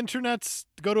and the internets,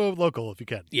 go to a local if you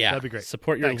can. Yeah. That'd be great.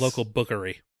 Support your Thanks. local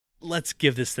bookery. Let's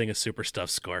give this thing a super stuff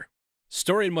score.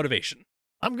 Story and motivation.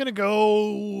 I'm going to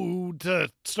go to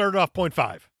start it off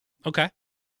 0.5. Okay.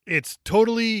 It's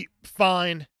totally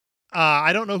fine.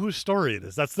 I don't know whose story it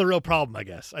is. That's the real problem, I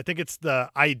guess. I think it's the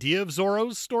idea of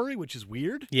Zorro's story, which is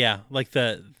weird. Yeah, like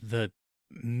the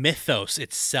mythos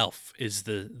itself is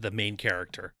the main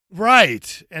character.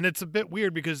 Right. And it's a bit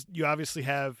weird because you obviously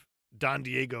have Don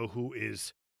Diego, who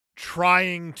is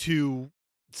trying to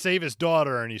save his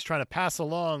daughter, and he's trying to pass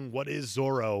along what is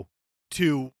Zorro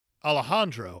to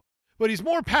Alejandro. But he's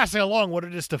more passing along what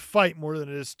it is to fight more than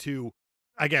it is to,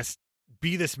 I guess,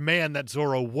 be this man that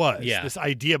Zorro was. Yeah. This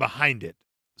idea behind it.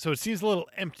 So it seems a little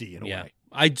empty in a way.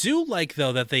 I do like,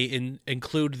 though, that they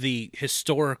include the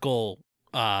historical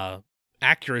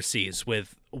accuracies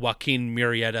with Joaquin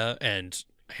Murrieta and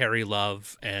Harry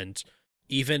Love, and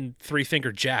even Three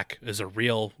Finger Jack is a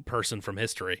real person from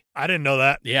history. I didn't know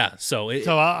that. Yeah, so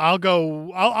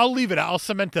I'll leave it. I'll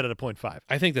cement it at a 0.5.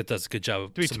 I think that does a good job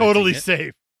of To be cementing totally it.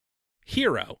 safe.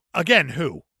 Hero. Again,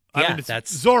 who? Yeah, it's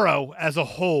that's Zorro as a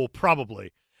whole,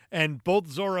 probably. And both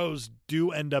Zorros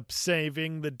do end up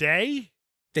saving the day.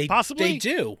 Possibly. They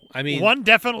do. I mean, one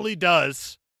definitely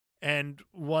does, and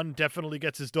one definitely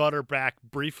gets his daughter back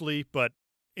briefly, but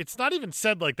it's not even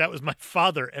said like that was my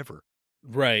father ever.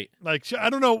 right. Like, I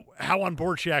don't know how on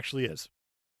board she actually is.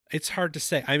 It's hard to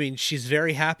say. I mean, she's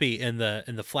very happy in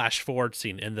the flash forward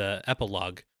scene in the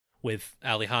epilogue with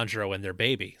Alejandro and their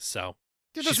baby. So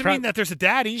It she's doesn't mean that there's a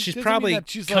daddy. she's Doesn't probably mean that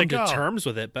she's come like, to oh, terms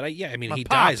with it. But I mean, my he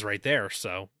pop. dies right there.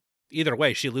 So either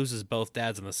way, she loses both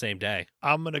dads on the same day.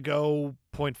 I'm going to go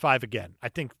 0.5 again. I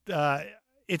think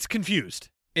it's confused.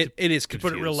 It is To confused.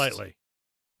 put it real lightly.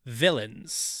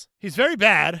 Villains. He's very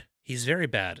bad. He's very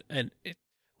bad. And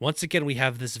once again, we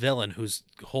have this villain whose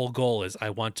whole goal is, I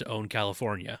want to own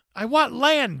California. I want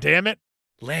land, damn it.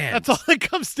 Land. That's all it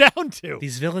comes down to.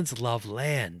 These villains love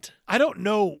land. I don't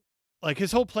know. Like,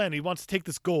 his whole plan, he wants to take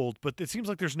this gold, but it seems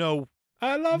like there's no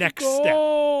I love next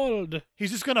gold. He's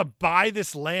just going to buy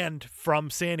this land from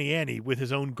Sandy Annie with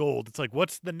his own gold. It's like,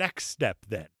 what's the next step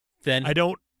then? Then I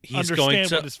don't he's going understand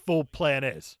to what his full plan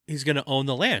is. he's going to own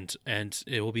the land, and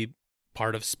it will be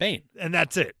part of Spain. And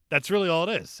that's it. That's really all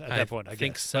it is at that point, I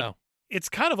think guess. so. But it's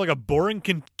kind of like a boring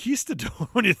conquistador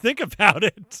when you think about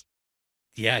it.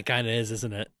 Yeah, it kind of is,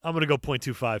 isn't it? I'm going to go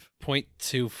 0.25.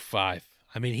 0.25.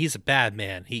 I mean, he's a bad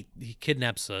man. He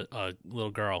kidnaps a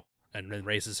little girl and then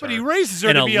raises her But he raises her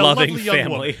in to a be a loving lovely young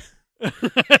family. woman.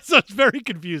 So it's very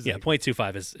confusing. Yeah,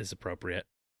 0.25 is appropriate.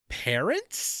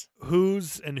 Parents?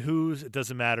 Whose and whose, it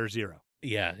doesn't matter, 0.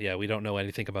 Yeah, we don't know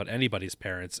anything about anybody's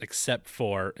parents except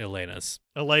for Elena's.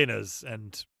 Elena's,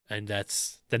 and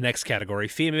that's the next category,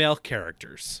 female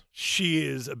characters. she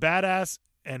is a badass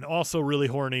and also really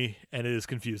horny, and it is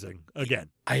confusing. Again.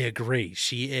 I agree.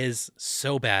 She is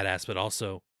so badass, but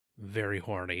also very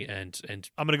horny, and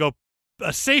I'm going to go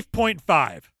a safe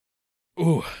 0.5.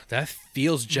 ooh, that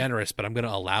feels generous, but I'm going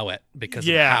to allow it because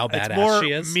of Yeah, how it's badass more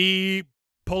she is. me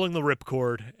pulling the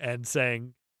ripcord and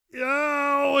saying,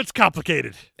 oh, it's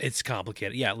complicated. It's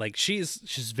complicated. Yeah, like she's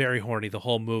very horny the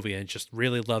whole movie and just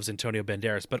really loves Antonio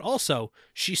Banderas, but also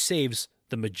she saves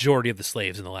the majority of the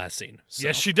slaves in the last scene. So,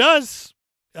 Yes, she does.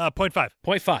 0.5.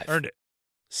 0.5. Earned it.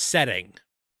 Setting.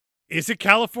 Is it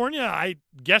California? I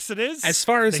guess it is. As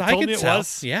far as They I told can me it tell,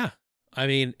 was. yeah. I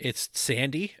mean, it's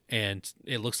sandy, and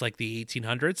it looks like the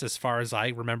 1800s as far as I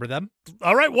remember them.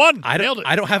 All right, one. I Nailed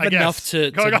it, don't have I enough guess.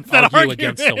 to Going off that argue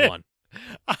against the argument. one.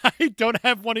 I don't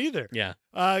have one either. Yeah,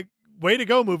 Way to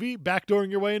go, movie.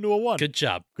 Backdooring your way into a 1. good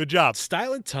job. Good job.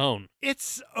 Style and tone.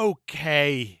 It's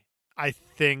okay, I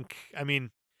think. I mean,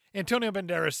 Antonio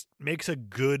Banderas makes a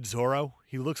good Zorro.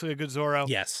 He looks like a good Zorro.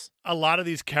 Yes. A lot of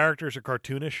these characters are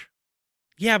cartoonish.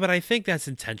 Yeah, but I think that's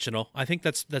intentional. I think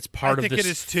that's part I of think it this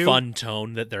is too. fun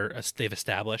tone that they've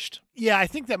established. Yeah, I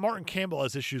think that Martin Campbell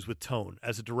has issues with tone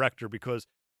as a director because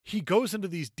he goes into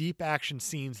these deep action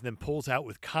scenes and then pulls out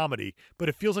with comedy, but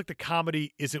it feels like the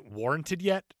comedy isn't warranted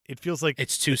yet. It feels like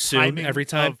It's too the soon timing every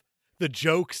time. of the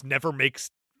jokes never makes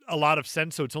a lot of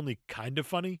sense, so it's only kind of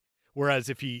funny. Whereas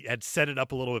if he had set it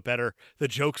up a little bit better, the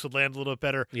jokes would land a little bit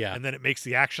better. Yeah. And then it makes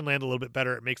the action land a little bit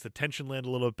better. It makes the tension land a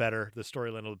little bit better. The story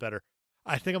land a little better.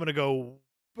 I think I'm going to go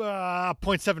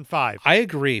 0.75. I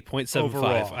agree. 0.75.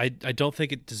 Overall. I don't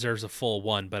think it deserves a full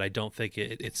 1, but I don't think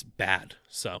it's bad.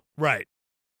 So Right.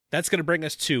 That's going to bring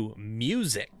us to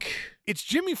music. It's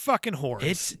Jimmy fucking Horns.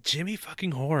 It's Jimmy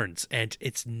fucking Horns, and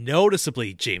it's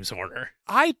noticeably James Horner.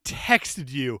 I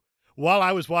texted you while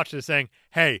I was watching this saying,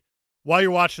 hey, while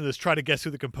you're watching this, try to guess who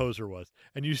the composer was.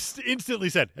 And you instantly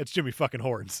said, it's Jimmy fucking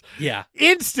Horns. Yeah.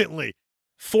 Instantly.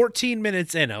 14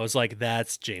 minutes in, I was like,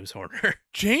 that's James Horner.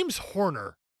 James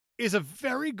Horner is a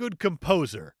very good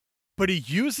composer, but he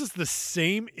uses the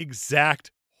same exact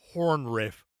horn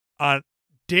riff on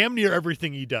damn near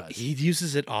everything he does. He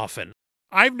uses it often.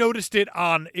 I've noticed it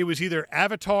it was either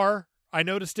Avatar, I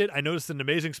noticed it in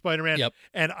Amazing Spider-Man, Yep.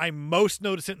 and I most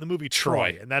noticed it in the movie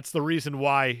Troy, and that's the reason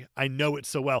why I know it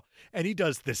so well. And he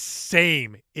does the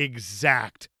same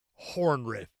exact horn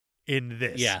riff in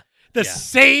this. Yeah. The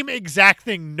same exact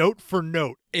thing, note for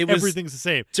note. Everything's the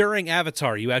same. During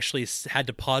Avatar, you actually had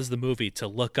to pause the movie to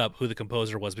look up who the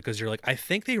composer was because you're like, I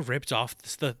think they ripped off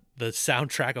the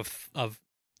soundtrack of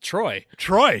Troy.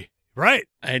 Troy, right.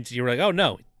 And you were like, oh,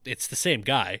 no, it's the same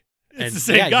guy. It's the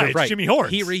same guy. It's right. Jimmy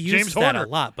Horns. He reused James that Horner. a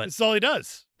lot. But that's all he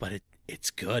does. But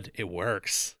it's good. It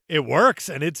works. It works,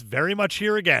 and it's very much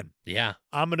here again. Yeah.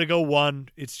 I'm going to go 1.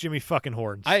 It's Jimmy fucking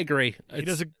Horns. I agree. He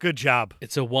does a good job.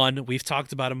 It's a 1. We've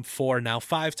talked about him 4, now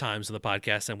 5 times on the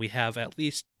podcast, and we have at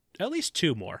least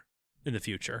 2 more in the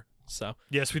future. So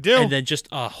yes, we do. And then just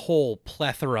a whole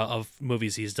plethora of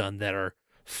movies he's done that are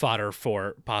fodder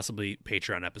for possibly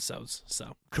Patreon episodes.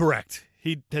 So correct.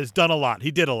 He has done a lot.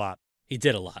 He did a lot. He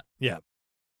did a lot. Yeah.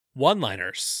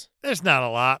 One-liners. There's not a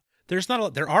lot. There's not a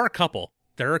lot. There are a couple.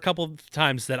 There are a couple of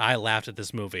times that I laughed at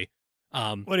this movie.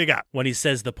 What do you got? When he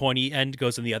says the pointy end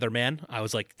goes in the other man, I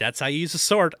was like, that's how you use a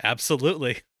sword.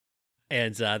 Absolutely.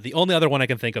 And the only other one I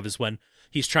can think of is when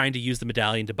he's trying to use the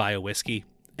medallion to buy a whiskey.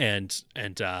 And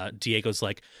Diego's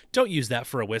like, don't use that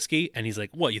for a whiskey. And he's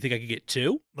like, what, you think I could get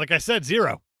 2? Like I said,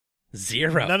 0.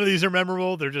 None of these are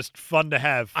memorable. They're just fun to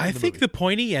have. I think the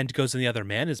pointy end goes in the other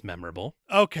man is memorable.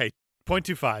 Okay.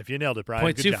 0.25. You nailed it, Brian.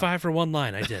 0.25 for one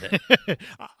line. I did it.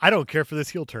 I don't care for this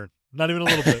heel turn. Not even a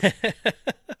little bit.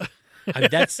 I mean,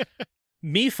 that's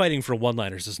me fighting for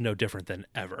one-liners is no different than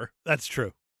ever. That's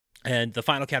true. And the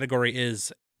final category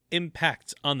is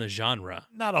impact on the genre.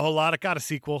 Not a whole lot. It got a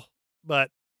sequel, but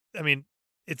I mean,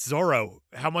 it's Zorro.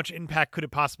 How much impact could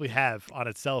it possibly have on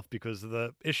itself because of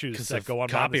the issues that go on?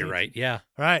 Copyright, yeah.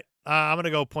 All right. I'm going to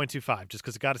go 0.25 just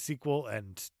because it got a sequel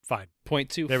and fine.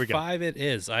 0.25 there we go. It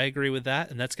is. I agree with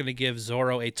that. And that's going to give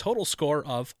Zorro a total score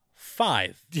of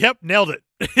 5. Yep, nailed it.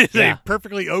 It's a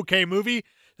perfectly okay movie.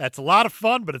 That's a lot of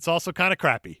fun, but it's also kind of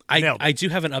crappy. I do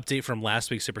have an update from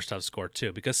last week's Super Stuff score,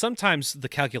 too, because sometimes the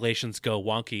calculations go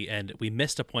wonky, and we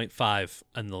missed a 0.5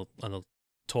 on the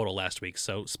total last week.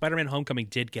 So Spider-Man Homecoming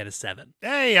did get a 7.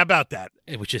 Hey, how about that?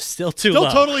 Which is still too low.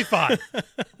 Still totally fine.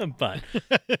 But,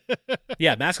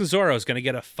 yeah, Mask of Zorro is going to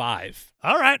get a 5.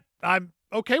 All right. I'm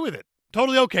okay with it.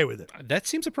 Totally okay with it. That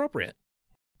seems appropriate.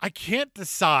 I can't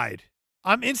decide.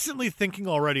 I'm instantly thinking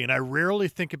already, and I rarely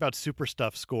think about Super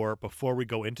Stuff score before we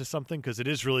go into something because it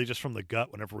is really just from the gut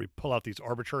whenever we pull out these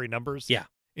arbitrary numbers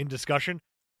in discussion.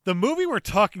 The movie we're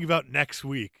talking about next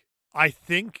week, I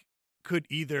think, could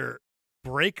either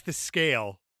break the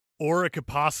scale or it could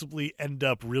possibly end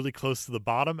up really close to the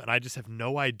bottom, and I just have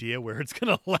no idea where it's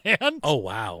going to land. Oh,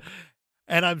 wow.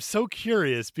 And I'm so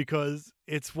curious because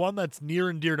it's one that's near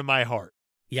and dear to my heart.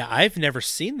 Yeah, I've never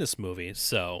seen this movie,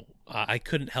 so I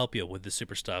couldn't help you with the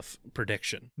Super Stuff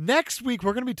prediction. Next week,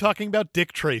 we're going to be talking about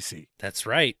Dick Tracy. That's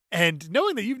right. And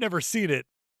knowing that you've never seen it,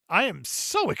 I am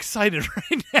so excited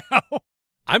right now.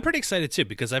 I'm pretty excited, too,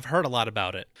 because I've heard a lot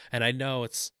about it, and I know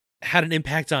it's had an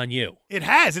impact on you. It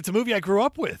has. It's a movie I grew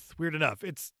up with, weird enough.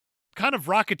 It's kind of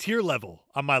Rocketeer level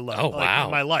on my life. Oh, wow.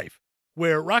 In my life,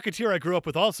 where Rocketeer I grew up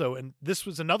with also, and this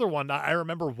was another one I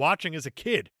remember watching as a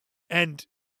kid. And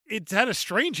it's had a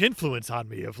strange influence on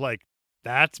me of like,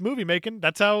 that's movie making.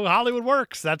 That's how Hollywood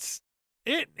works. That's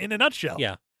it in a nutshell.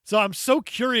 Yeah. So I'm so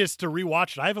curious to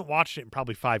rewatch it. I haven't watched it in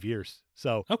probably 5 years.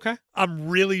 So okay, I'm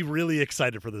really, really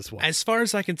excited for this one. As far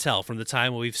as I can tell from the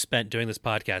time we've spent doing this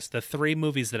podcast, the 3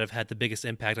 movies that have had the biggest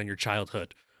impact on your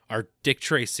childhood are Dick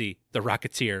Tracy, The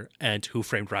Rocketeer, and Who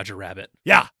Framed Roger Rabbit.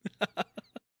 Yeah.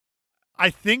 I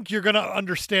think you're going to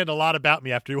understand a lot about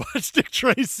me after you watch Dick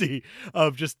Tracy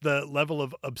of just the level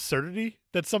of absurdity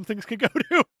that some things can go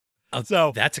to.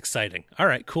 So that's exciting. All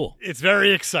right, cool. It's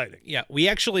very exciting. Yeah, we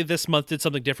actually this month did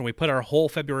something different. We put our whole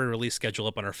February release schedule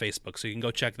up on our Facebook, so you can go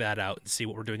check that out and see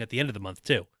what we're doing at the end of the month,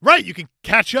 too. Right, you can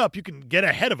catch up. You can get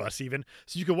ahead of us even,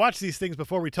 so you can watch these things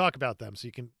before we talk about them, so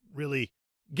you can really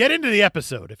get into the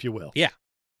episode, if you will. Yeah.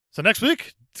 So next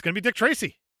week, it's going to be Dick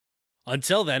Tracy.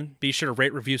 Until then, be sure to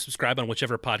rate, review, subscribe on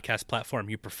whichever podcast platform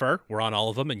you prefer. We're on all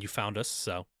of them, and you found us,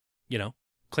 so,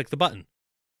 click the button.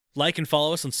 Like and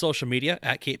follow us on social media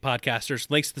at Cape Podcasters.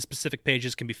 Links to the specific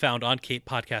pages can be found on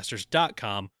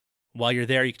capepodcasters.com. While you're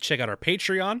there, you can check out our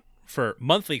Patreon for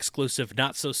monthly exclusive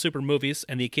not-so-super movies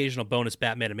and the occasional bonus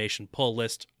Batman animation pull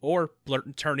list or Blurt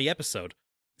and Turney episode.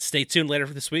 Stay tuned later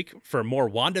for this week for more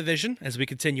WandaVision as we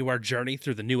continue our journey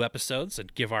through the new episodes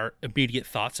and give our immediate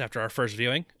thoughts after our first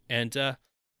viewing. And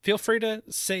feel free to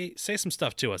say some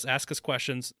stuff to us, ask us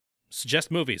questions, suggest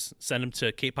movies, send them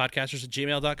to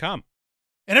capepodcasters@gmail.com.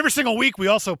 And every single week, we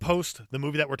also post the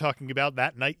movie that we're talking about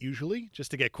that night, usually,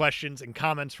 just to get questions and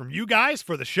comments from you guys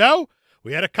for the show.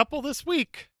 We had a couple this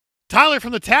week. Tyler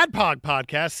from the Tadpog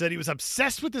podcast said he was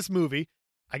obsessed with this movie.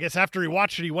 I guess after he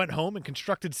watched it, he went home and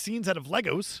constructed scenes out of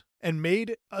Legos and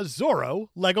made a Zorro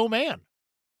Lego man.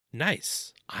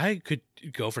 Nice. I could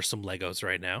go for some Legos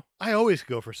right now. I always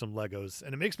go for some Legos,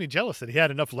 and it makes me jealous that he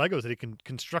had enough Legos that he can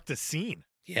construct a scene.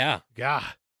 Yeah.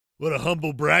 God. What a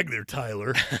humble brag there,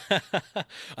 Tyler.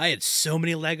 I had so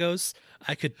many Legos.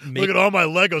 I could make... Look at all my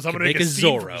Legos. I'm going to make a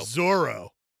scene Zorro. for Zorro.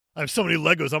 I have so many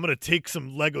Legos. I'm going to take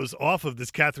some Legos off of this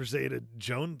Catherine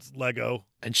Zeta-Jones Lego.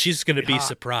 And she's going to be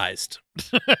surprised.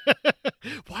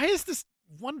 Why is this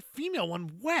one female,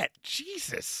 one wet?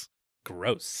 Jesus.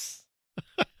 Gross.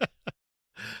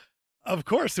 Of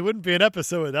course, it wouldn't be an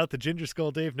episode without the Ginger Skull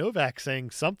Dave Novak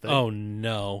saying something. Oh,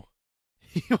 no.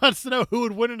 He wants to know who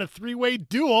would win in a three-way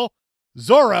duel.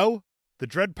 Zorro, the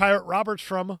Dread Pirate Roberts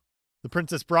from The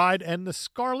Princess Bride, and the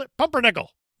Scarlet Pumpernickel.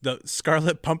 The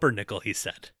Scarlet Pumpernickel, he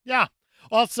said. Yeah.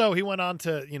 Also, he went on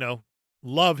to,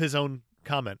 love his own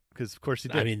comment, because of course he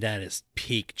did. I mean, that is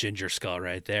peak Ginger Skull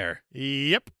right there.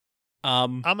 Yep.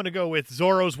 I'm going to go with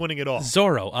Zorro's winning it all.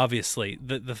 Zorro, obviously.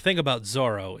 The thing about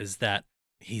Zorro is that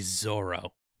he's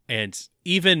Zorro. And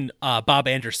even Bob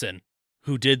Anderson,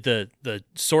 who did the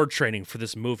sword training for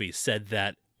this movie, said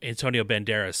that Antonio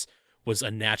Banderas was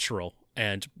a natural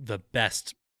and the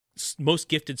best, most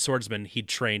gifted swordsman he'd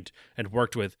trained and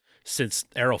worked with since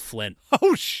Errol Flynn.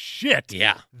 Oh, shit.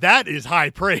 Yeah. That is high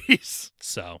praise.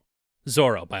 So,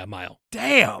 Zorro by a mile.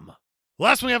 Damn. The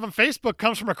last one we have on Facebook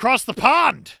comes from across the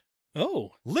pond.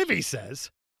 Oh. Livy says,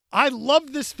 I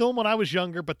loved this film when I was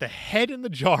younger, but the head in the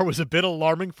jar was a bit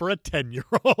alarming for a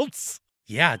 10-year-old's.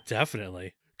 Yeah,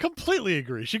 definitely. Completely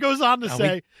agree. She goes on to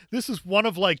say, this is one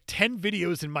of like 10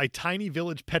 videos in my tiny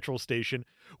village petrol station,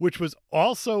 which was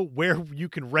also where you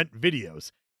can rent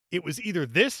videos. It was either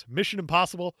this, Mission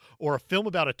Impossible, or a film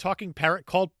about a talking parrot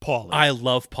called Paulie. I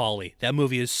love Paulie. That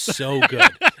movie is so good.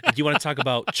 If you want to talk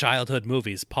about childhood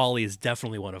movies, Paulie is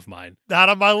definitely one of mine. Not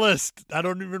on my list. I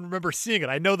don't even remember seeing it.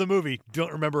 I know the movie.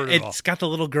 Don't remember it at all. It's got the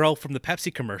little girl from the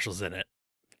Pepsi commercials in it.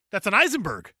 That's an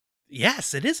Eisenberg.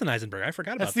 Yes, it is an Eisenberg. I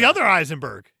forgot about that. That's the other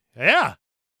Eisenberg. Yeah.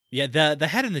 Yeah, the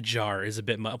head in the jar is a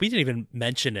bit much. We didn't even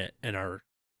mention it in our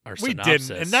synopsis. We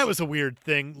didn't, and that was a weird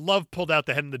thing. Love pulled out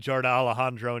the head in the jar to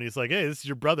Alejandro, and he's like, hey, this is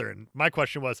your brother. And my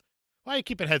question was, why are you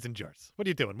keeping heads in jars? What are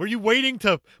you doing? Were you waiting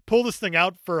to pull this thing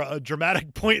out for a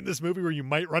dramatic point in this movie where you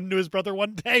might run into his brother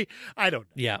one day? I don't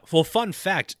know. Yeah. Well, fun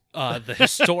fact, the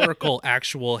historical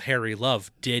actual Harry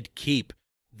Love did keep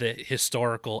the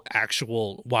historical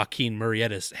actual Joaquin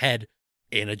Murrieta's head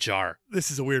in a jar.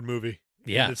 This is a weird movie.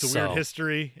 Yeah. And it's a weird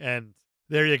history, and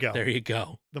there you go. There you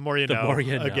go. The more you know. The more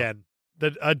you know. Again,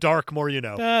 a dark more you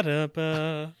know.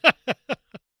 Ba-da-ba.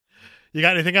 You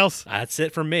got anything else? That's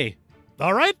it from me.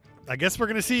 All right. I guess we're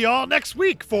going to see you all next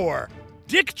week for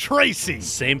Dick Tracy.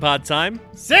 Same pod time.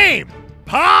 Same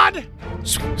pod.